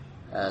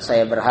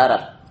saya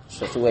berharap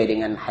sesuai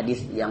dengan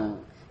hadis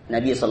yang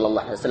Nabi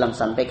SAW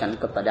sampaikan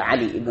kepada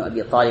Ali ibn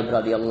Abi Thalib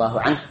radhiyallahu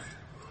anhu,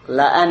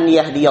 la an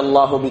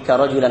yahdiyallahu bika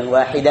rajulan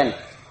wahidan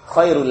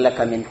khairul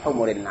laka min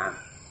humurin na'am.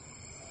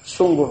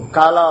 Sungguh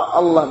kalau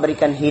Allah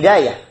berikan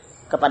hidayah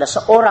kepada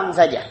seorang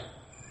saja,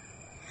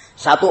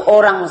 satu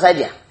orang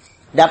saja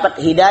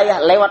dapat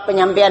hidayah lewat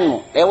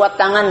penyampaianmu, lewat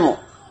tanganmu,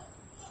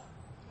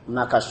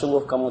 maka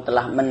sungguh kamu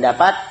telah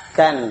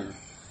mendapatkan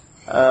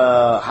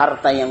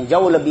harta yang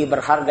jauh lebih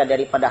berharga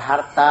daripada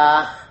harta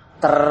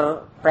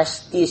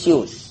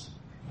terprestisius.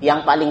 Yang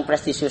paling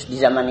prestisius di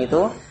zaman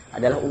itu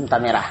adalah unta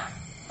merah.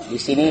 Di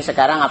sini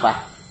sekarang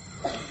apa?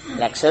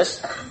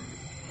 Lexus,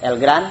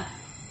 Elgrand,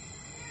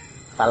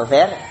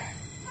 Valver,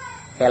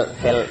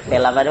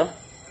 vel apa dong?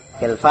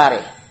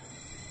 Velvare.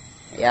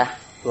 Ya,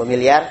 2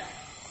 miliar.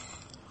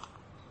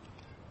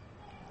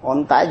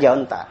 Onta aja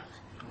onta.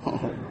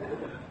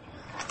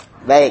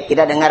 Baik,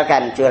 kita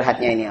dengarkan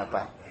curhatnya ini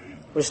apa.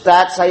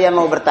 Ustadz, saya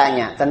mau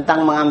bertanya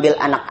tentang mengambil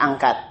anak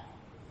angkat.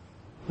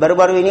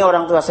 Baru-baru ini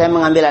orang tua saya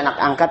mengambil anak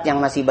angkat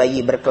yang masih bayi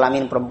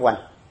berkelamin perempuan.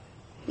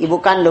 Ibu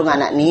kandung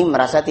anak ini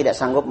merasa tidak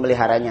sanggup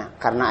meliharanya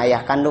karena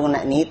ayah kandung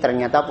anak ini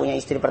ternyata punya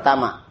istri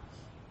pertama.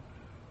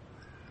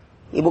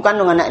 Ibu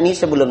kandung anak ini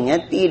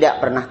sebelumnya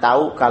tidak pernah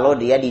tahu kalau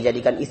dia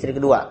dijadikan istri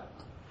kedua.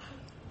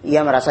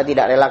 Ia merasa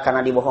tidak rela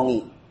karena dibohongi.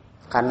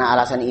 Karena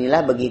alasan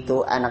inilah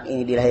begitu anak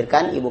ini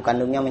dilahirkan, ibu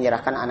kandungnya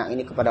menyerahkan anak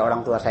ini kepada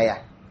orang tua saya.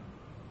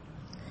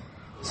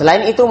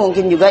 Selain itu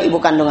mungkin juga ibu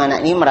kandung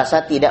anak ini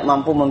merasa tidak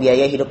mampu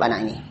membiayai hidup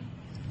anak ini.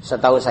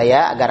 Setahu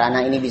saya agar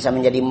anak ini bisa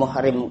menjadi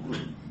mahram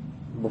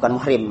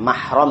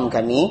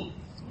kami,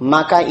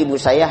 maka ibu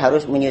saya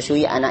harus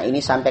menyusui anak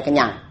ini sampai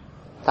kenyang.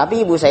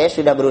 Tapi ibu saya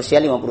sudah berusia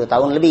 50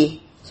 tahun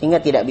lebih,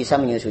 sehingga tidak bisa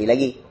menyusui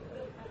lagi.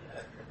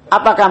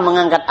 Apakah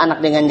mengangkat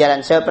anak dengan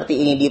jalan seperti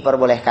ini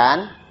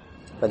diperbolehkan?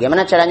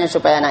 Bagaimana caranya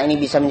supaya anak ini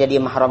bisa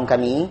menjadi mahram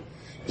kami?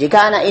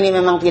 Jika anak ini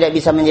memang tidak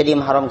bisa menjadi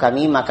mahram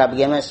kami, maka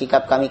bagaimana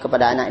sikap kami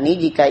kepada anak ini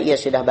jika ia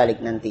sudah balik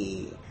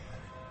nanti?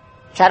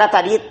 Cara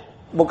tadi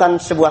bukan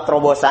sebuah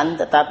terobosan,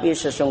 tetapi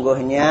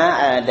sesungguhnya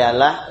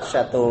adalah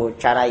suatu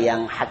cara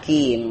yang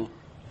hakim,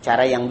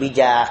 cara yang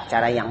bijak,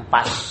 cara yang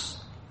pas.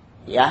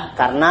 Ya,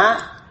 karena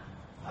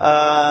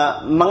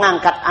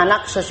mengangkat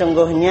anak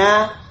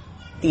sesungguhnya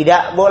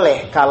tidak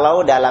boleh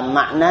kalau dalam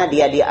makna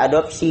dia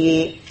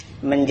diadopsi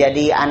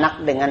menjadi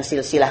anak dengan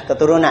silsilah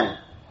keturunan,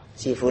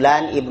 si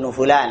fulan ibnu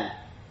fulan.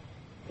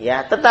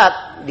 Ya,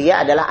 tetap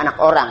dia adalah anak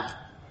orang.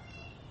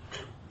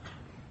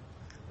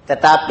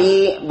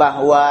 Tetapi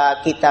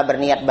bahwa kita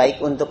berniat baik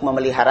untuk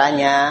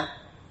memeliharanya,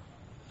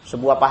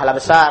 sebuah pahala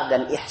besar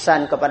dan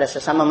ihsan kepada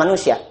sesama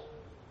manusia.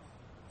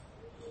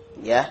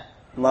 Ya,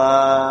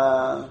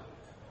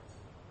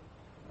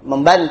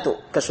 membantu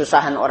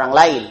kesusahan orang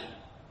lain.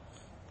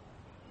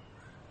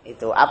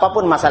 Itu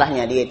apapun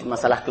masalahnya, dia itu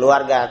masalah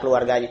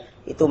keluarganya,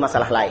 itu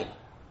masalah lain.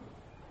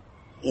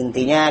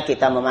 Intinya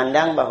kita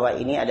memandang bahwa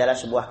ini adalah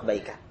sebuah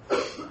kebaikan.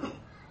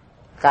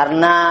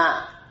 Karena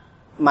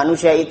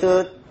manusia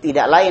itu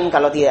tidak lain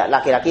kalau tidak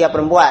laki-laki ya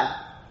perempuan.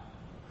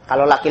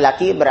 Kalau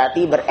laki-laki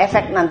berarti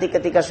berefek nanti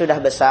ketika sudah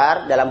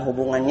besar dalam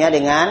hubungannya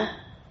dengan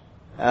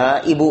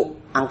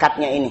ibu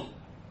angkatnya ini.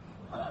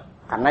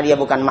 Karena dia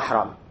bukan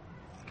mahram.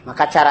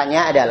 Maka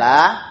caranya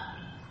adalah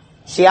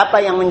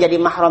siapa yang menjadi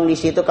mahram di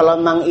situ, kalau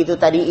memang itu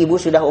tadi ibu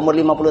sudah umur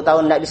 50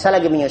 tahun tidak bisa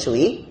lagi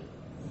menyusui.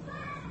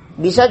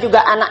 Bisa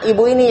juga anak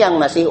ibu ini yang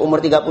masih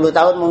umur 30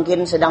 tahun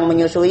mungkin sedang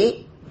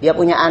menyusui, dia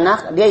punya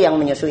anak, dia yang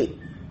menyusui.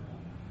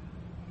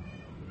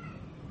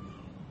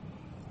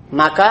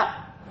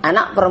 Maka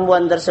anak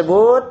perempuan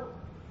tersebut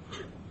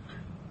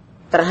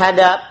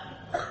terhadap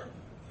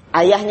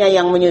ayahnya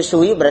yang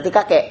menyusui berarti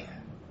kakek.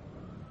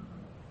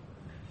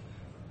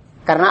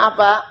 Karena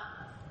apa?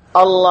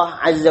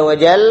 Allah Azza wa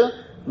Jal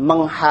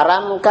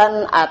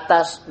mengharamkan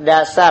atas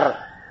dasar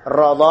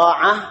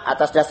radha'ah,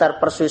 atas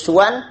dasar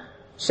persusuan,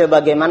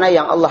 sebagaimana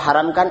yang Allah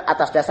haramkan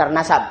atas dasar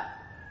nasab.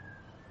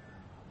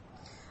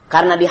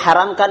 Karena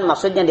diharamkan,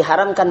 maksudnya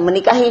diharamkan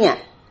menikahinya,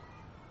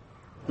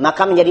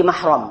 maka menjadi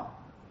mahram.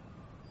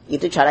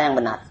 Itu cara yang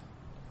benar.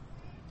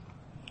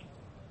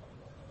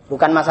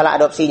 Bukan masalah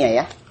adopsinya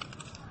ya.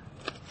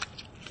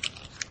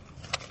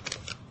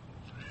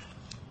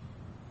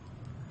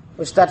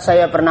 Ustadz,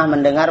 saya pernah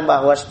mendengar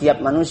bahwa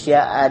setiap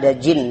manusia ada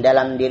jin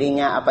dalam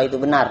dirinya. Apa itu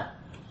benar?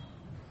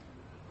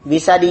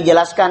 Bisa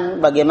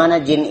dijelaskan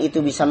bagaimana jin itu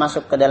bisa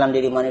masuk ke dalam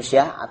diri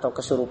manusia atau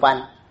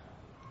kesurupan?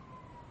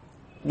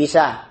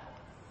 Bisa.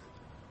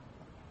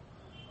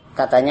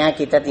 Katanya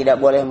kita tidak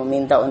boleh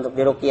meminta untuk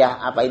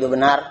diruqyah. Apa itu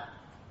benar?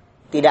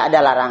 Tidak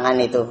ada larangan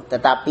itu.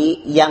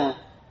 Tetapi yang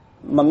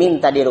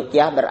meminta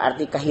diruqyah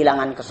berarti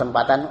kehilangan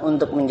kesempatan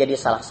untuk menjadi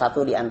salah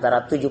satu di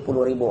antara 70.000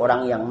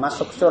 orang yang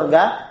masuk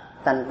surga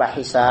tanpa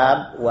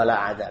hisab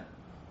wala adab.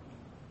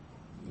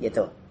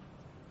 Gitu.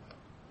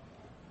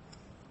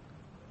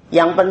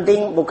 Yang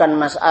penting bukan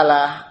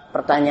masalah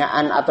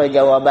pertanyaan atau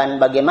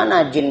jawaban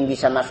bagaimana jin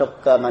bisa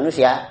masuk ke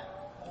manusia.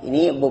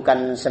 Ini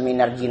bukan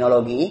seminar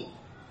jinologi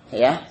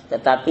ya,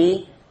 tetapi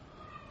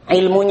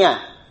ilmunya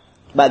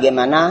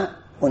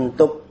bagaimana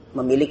untuk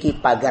memiliki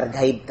pagar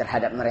gaib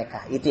terhadap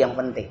mereka. Itu yang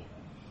penting.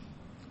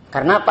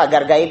 Karena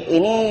pagar gaib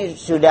ini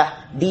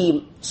sudah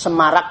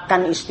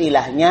disemarakkan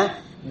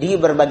istilahnya di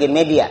berbagai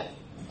media,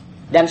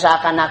 dan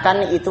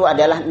seakan-akan itu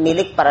adalah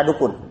milik para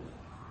dukun.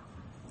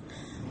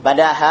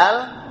 Padahal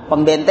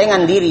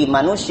pembentengan diri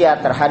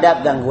manusia terhadap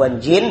gangguan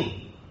jin,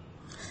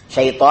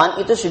 syaitan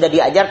itu sudah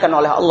diajarkan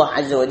oleh Allah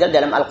Azza wa Jalla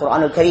dalam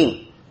Al-Quranul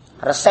Karim.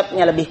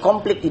 Resepnya lebih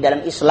komplit di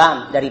dalam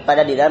Islam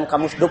daripada di dalam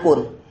kamus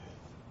dukun.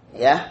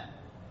 Ya,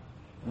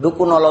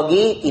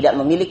 dukunologi tidak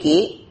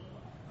memiliki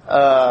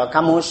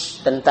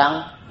kamus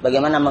tentang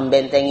bagaimana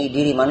membentengi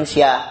diri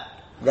manusia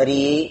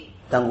dari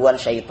gangguan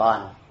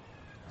syaitan.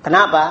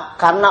 Kenapa?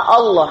 Karena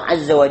Allah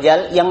Azza wa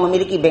Jal yang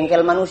memiliki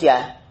bengkel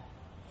manusia.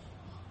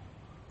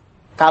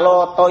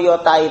 Kalau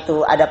Toyota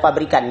itu ada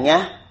pabrikannya,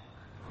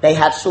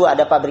 Daihatsu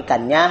ada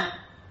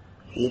pabrikannya,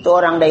 itu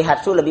orang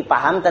Daihatsu lebih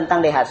paham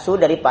tentang Daihatsu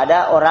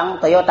daripada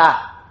orang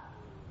Toyota.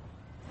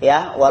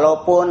 Ya,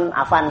 walaupun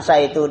Avanza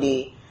itu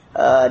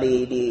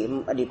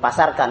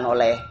dipasarkan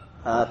oleh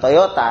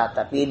Toyota,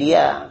 tapi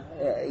dia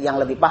yang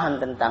lebih paham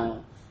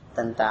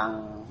tentang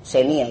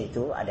Xenia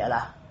itu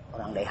adalah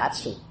orang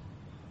Daihatsu.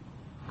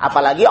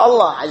 Apalagi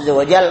Allah Azza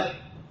wa Jal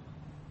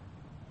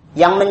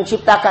yang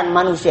menciptakan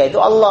manusia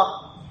itu Allah.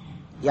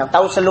 Yang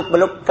tahu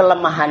seluk-beluk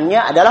kelemahannya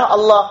adalah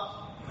Allah.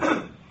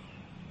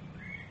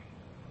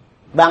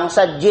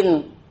 Bangsa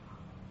jin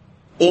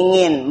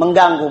ingin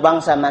mengganggu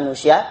bangsa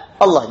manusia,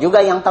 Allah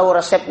juga yang tahu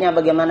resepnya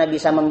bagaimana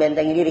bisa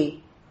membentengi diri.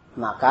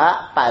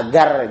 Maka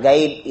pagar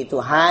gaib itu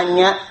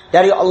hanya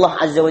dari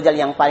Allah Azza wa Jalla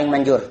yang paling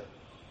manjur.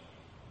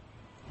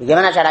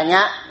 Bagaimana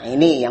caranya? Nah,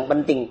 ini yang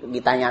penting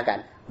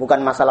ditanyakan.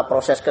 Bukan masalah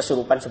proses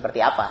kesurupan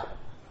seperti apa.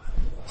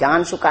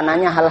 Jangan suka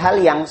nanya hal-hal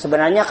yang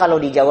sebenarnya kalau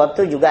dijawab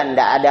tuh juga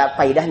tidak ada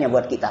faedahnya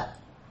buat kita.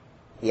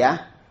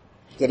 Ya.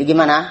 Jadi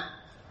gimana?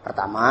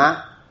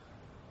 Pertama,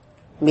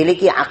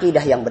 miliki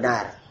akidah yang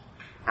benar.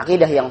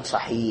 Akidah yang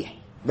sahih.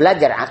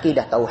 Belajar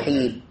akidah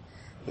tauhid.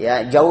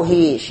 Ya,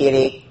 jauhi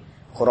syirik,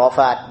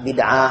 khurafat,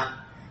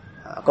 bid'ah.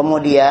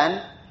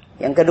 Kemudian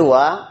yang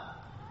kedua,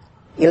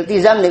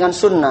 iltizam dengan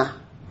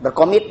sunnah.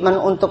 Berkomitmen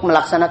untuk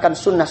melaksanakan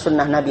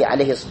sunnah-sunnah Nabi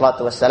alaihi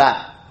salatu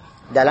wassalam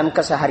dalam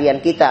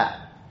keseharian kita.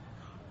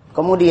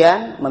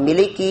 Kemudian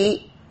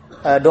memiliki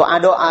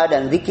doa-doa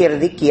dan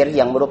zikir-zikir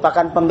yang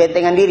merupakan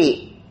pembentengan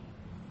diri.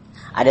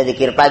 Ada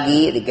zikir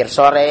pagi, zikir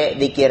sore,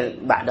 zikir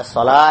ba'da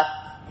salat,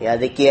 ya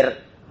zikir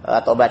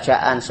atau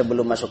bacaan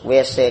sebelum masuk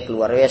WC,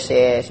 keluar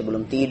WC,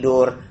 sebelum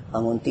tidur,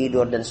 bangun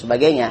tidur dan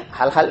sebagainya.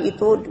 Hal-hal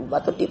itu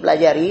patut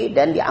dipelajari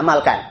dan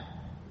diamalkan.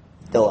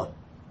 Tuh.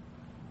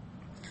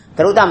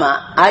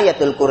 Terutama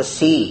ayatul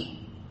kursi.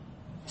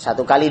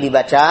 1 kali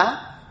dibaca,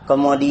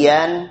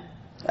 kemudian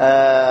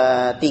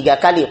 3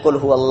 kali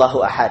qul huwallahu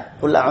ahad,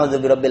 qul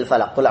a'udzu birabbil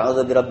falaq, qul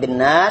a'udzu birabbin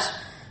nas,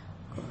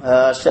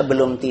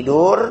 sebelum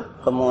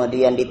tidur,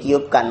 kemudian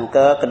ditiupkan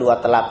ke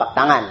kedua telapak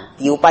tangan.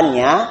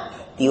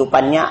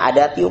 Tiupannya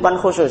ada tiupan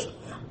khusus.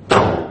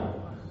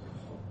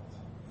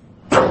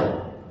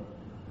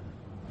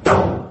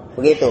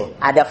 Begitu,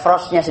 ada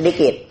frostnya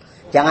sedikit.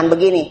 Jangan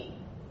begini.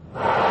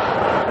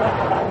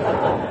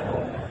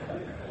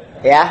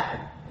 Ya,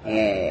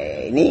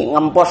 ini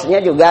ngemposnya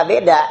juga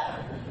beda,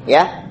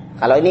 ya.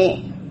 Kalau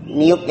ini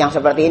niup yang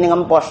seperti ini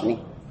ngempos nih,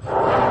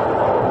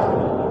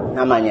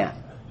 namanya.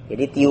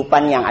 Jadi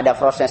tiupan yang ada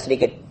frostnya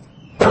sedikit,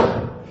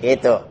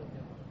 gitu.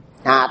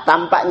 Nah,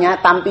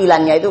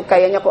 tampilannya itu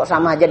kayaknya kok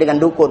sama aja dengan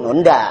dukun,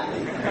 enggak.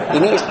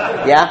 Ini,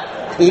 ya,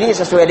 ini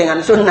sesuai dengan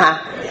sunnah,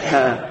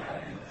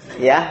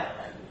 ya.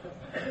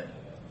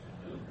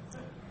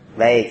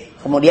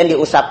 Baik, kemudian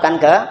diusapkan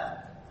ke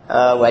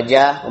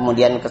wajah,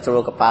 kemudian ke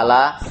seluruh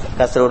kepala,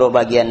 ke seluruh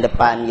bagian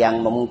depan yang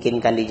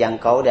memungkinkan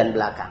dijangkau dan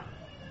belakang.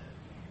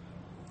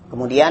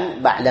 Kemudian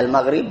ba'dal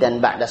maghrib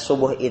dan ba'das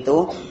subuh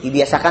itu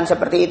dibiasakan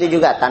seperti itu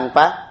juga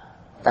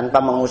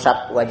tanpa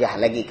mengusap wajah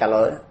lagi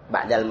kalau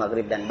ba'dal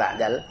maghrib dan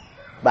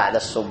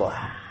ba'das subuh.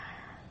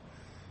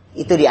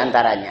 Itu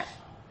diantaranya,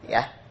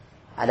 ya.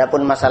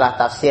 Adapun masalah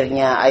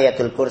tafsirnya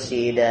ayatul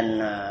kursi dan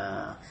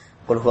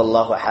qul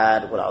huwallahu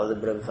ahad, qul a'udzu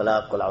birabbil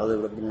falaq, qul a'udzu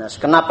birabbin nas.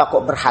 Kenapa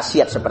kok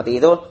berkhasiat seperti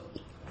itu?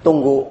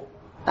 Tunggu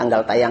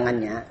tanggal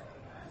tayangannya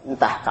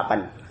entah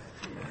kapan.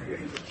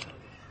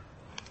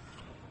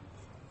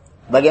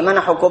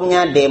 Bagaimana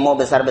hukumnya demo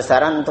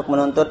besar-besaran untuk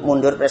menuntut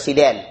mundur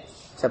presiden?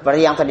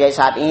 Seperti yang terjadi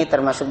saat ini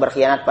termasuk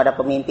berkhianat pada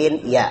pemimpin?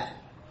 Ya.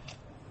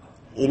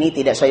 Ini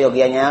tidak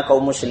seyogianya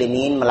kaum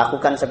muslimin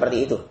melakukan seperti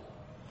itu.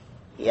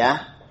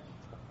 Ya.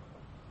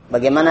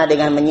 Bagaimana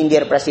dengan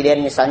menyindir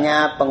presiden,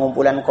 misalnya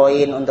pengumpulan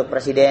koin untuk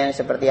presiden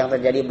seperti yang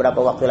terjadi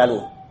beberapa waktu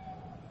lalu?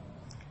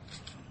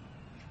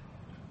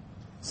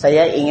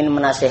 Saya ingin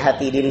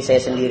menasehati diri saya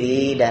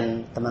sendiri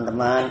dan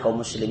teman-teman kaum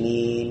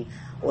muslimin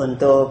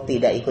untuk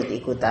tidak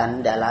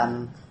ikut-ikutan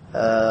dalam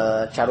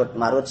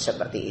carut-marut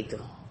seperti itu.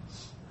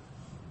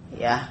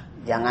 Ya,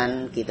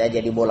 jangan kita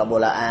jadi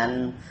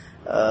bola-bolaan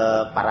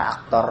para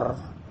aktor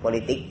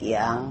politik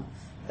yang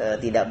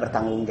tidak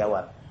bertanggung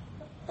jawab.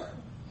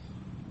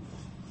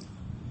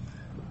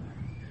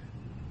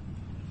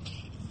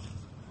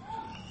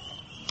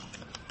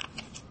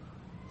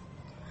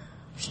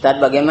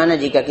 Ustaz,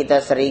 bagaimana jika kita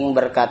sering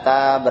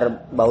berkata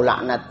berbau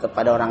laknat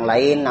kepada orang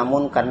lain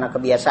namun karena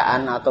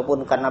kebiasaan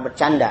ataupun karena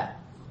bercanda?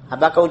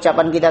 Apakah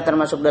ucapan kita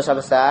termasuk dosa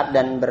besar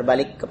dan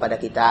berbalik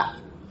kepada kita?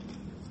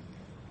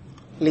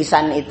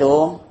 Lisan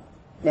itu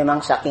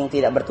memang saking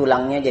tidak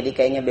bertulangnya jadi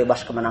kayaknya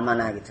bebas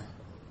kemana-mana gitu.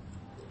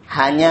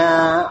 Hanya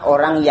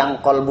orang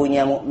yang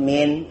kolbunya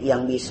mukmin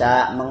yang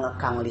bisa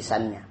mengekang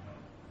lisannya.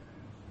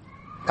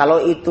 Kalau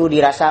itu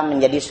dirasa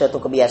menjadi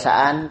suatu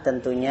kebiasaan,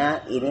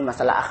 tentunya ini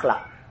masalah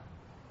akhlak.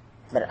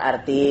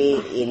 Berarti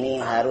ini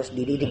harus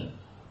dididik.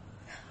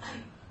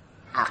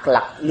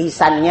 Akhlak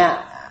lisannya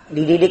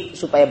dididik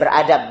supaya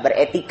beradab,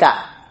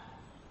 beretika.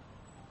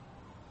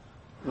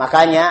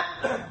 Makanya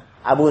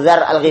Abu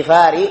Dzar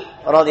Al-Ghifari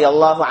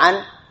radhiyallahu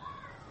an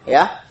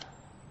ya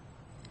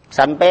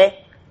sampai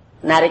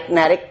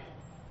narik-narik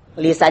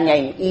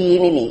lisannya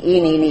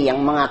ini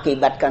yang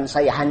mengakibatkan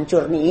saya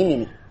hancur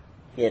ini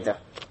gitu.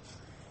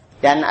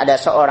 Dan ada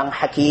seorang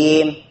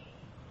hakim,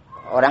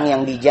 orang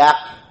yang bijak,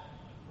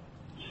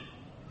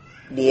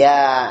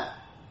 dia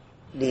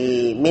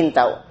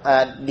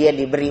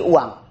diberi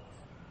uang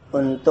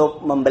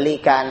untuk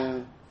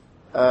membelikan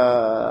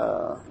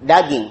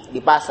daging di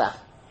pasar.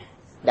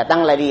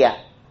 Datanglah dia,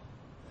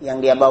 yang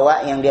dia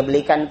bawa, yang dia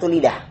belikan itu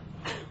lidah.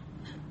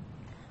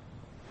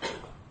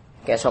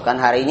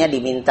 Keesokan harinya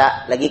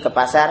diminta lagi ke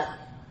pasar,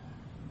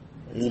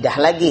 lidah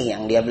lagi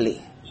yang dia beli.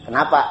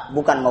 Kenapa?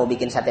 Bukan mau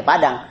bikin sate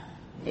Padang,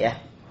 ya.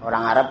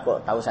 Orang Arab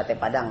kok tahu sate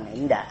Padang?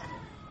 Tidak.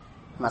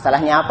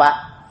 Masalahnya apa?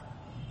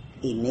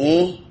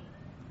 Ini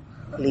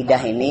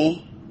lidah ini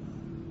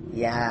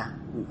ya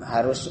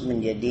harus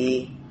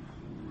menjadi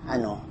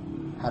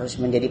harus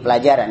menjadi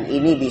pelajaran.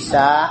 Ini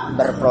bisa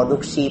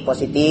berproduksi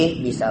positif,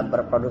 bisa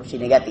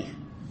berproduksi negatif.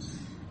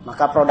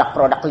 Maka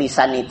produk-produk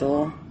lisan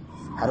itu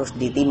harus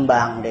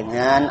ditimbang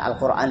dengan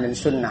Al-Quran dan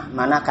Sunnah.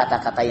 Mana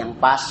kata-kata yang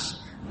pas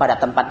pada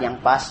tempat yang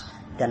pas,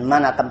 dan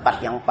mana tempat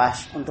yang pas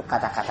untuk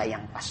kata-kata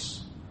yang pas.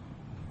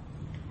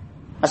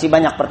 Masih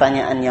banyak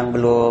pertanyaan yang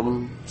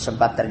belum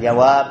sempat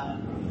terjawab.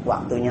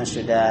 Waktunya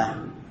sudah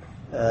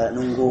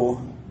nunggu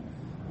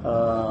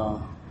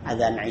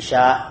adzan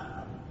Isya.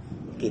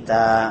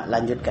 Kita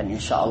lanjutkan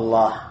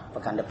insyaallah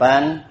pekan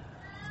depan,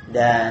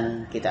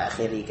 dan kita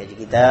akhiri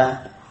kaji kita.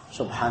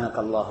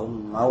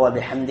 Subhanakallahumma wa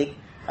bihamdik,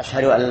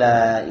 asyhadu an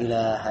la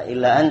ilaha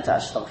illa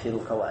anta,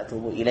 astaghfiruka wa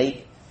atubu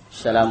ilaik.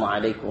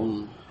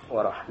 Assalamualaikum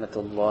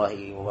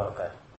warahmatullahi wabarakatuh.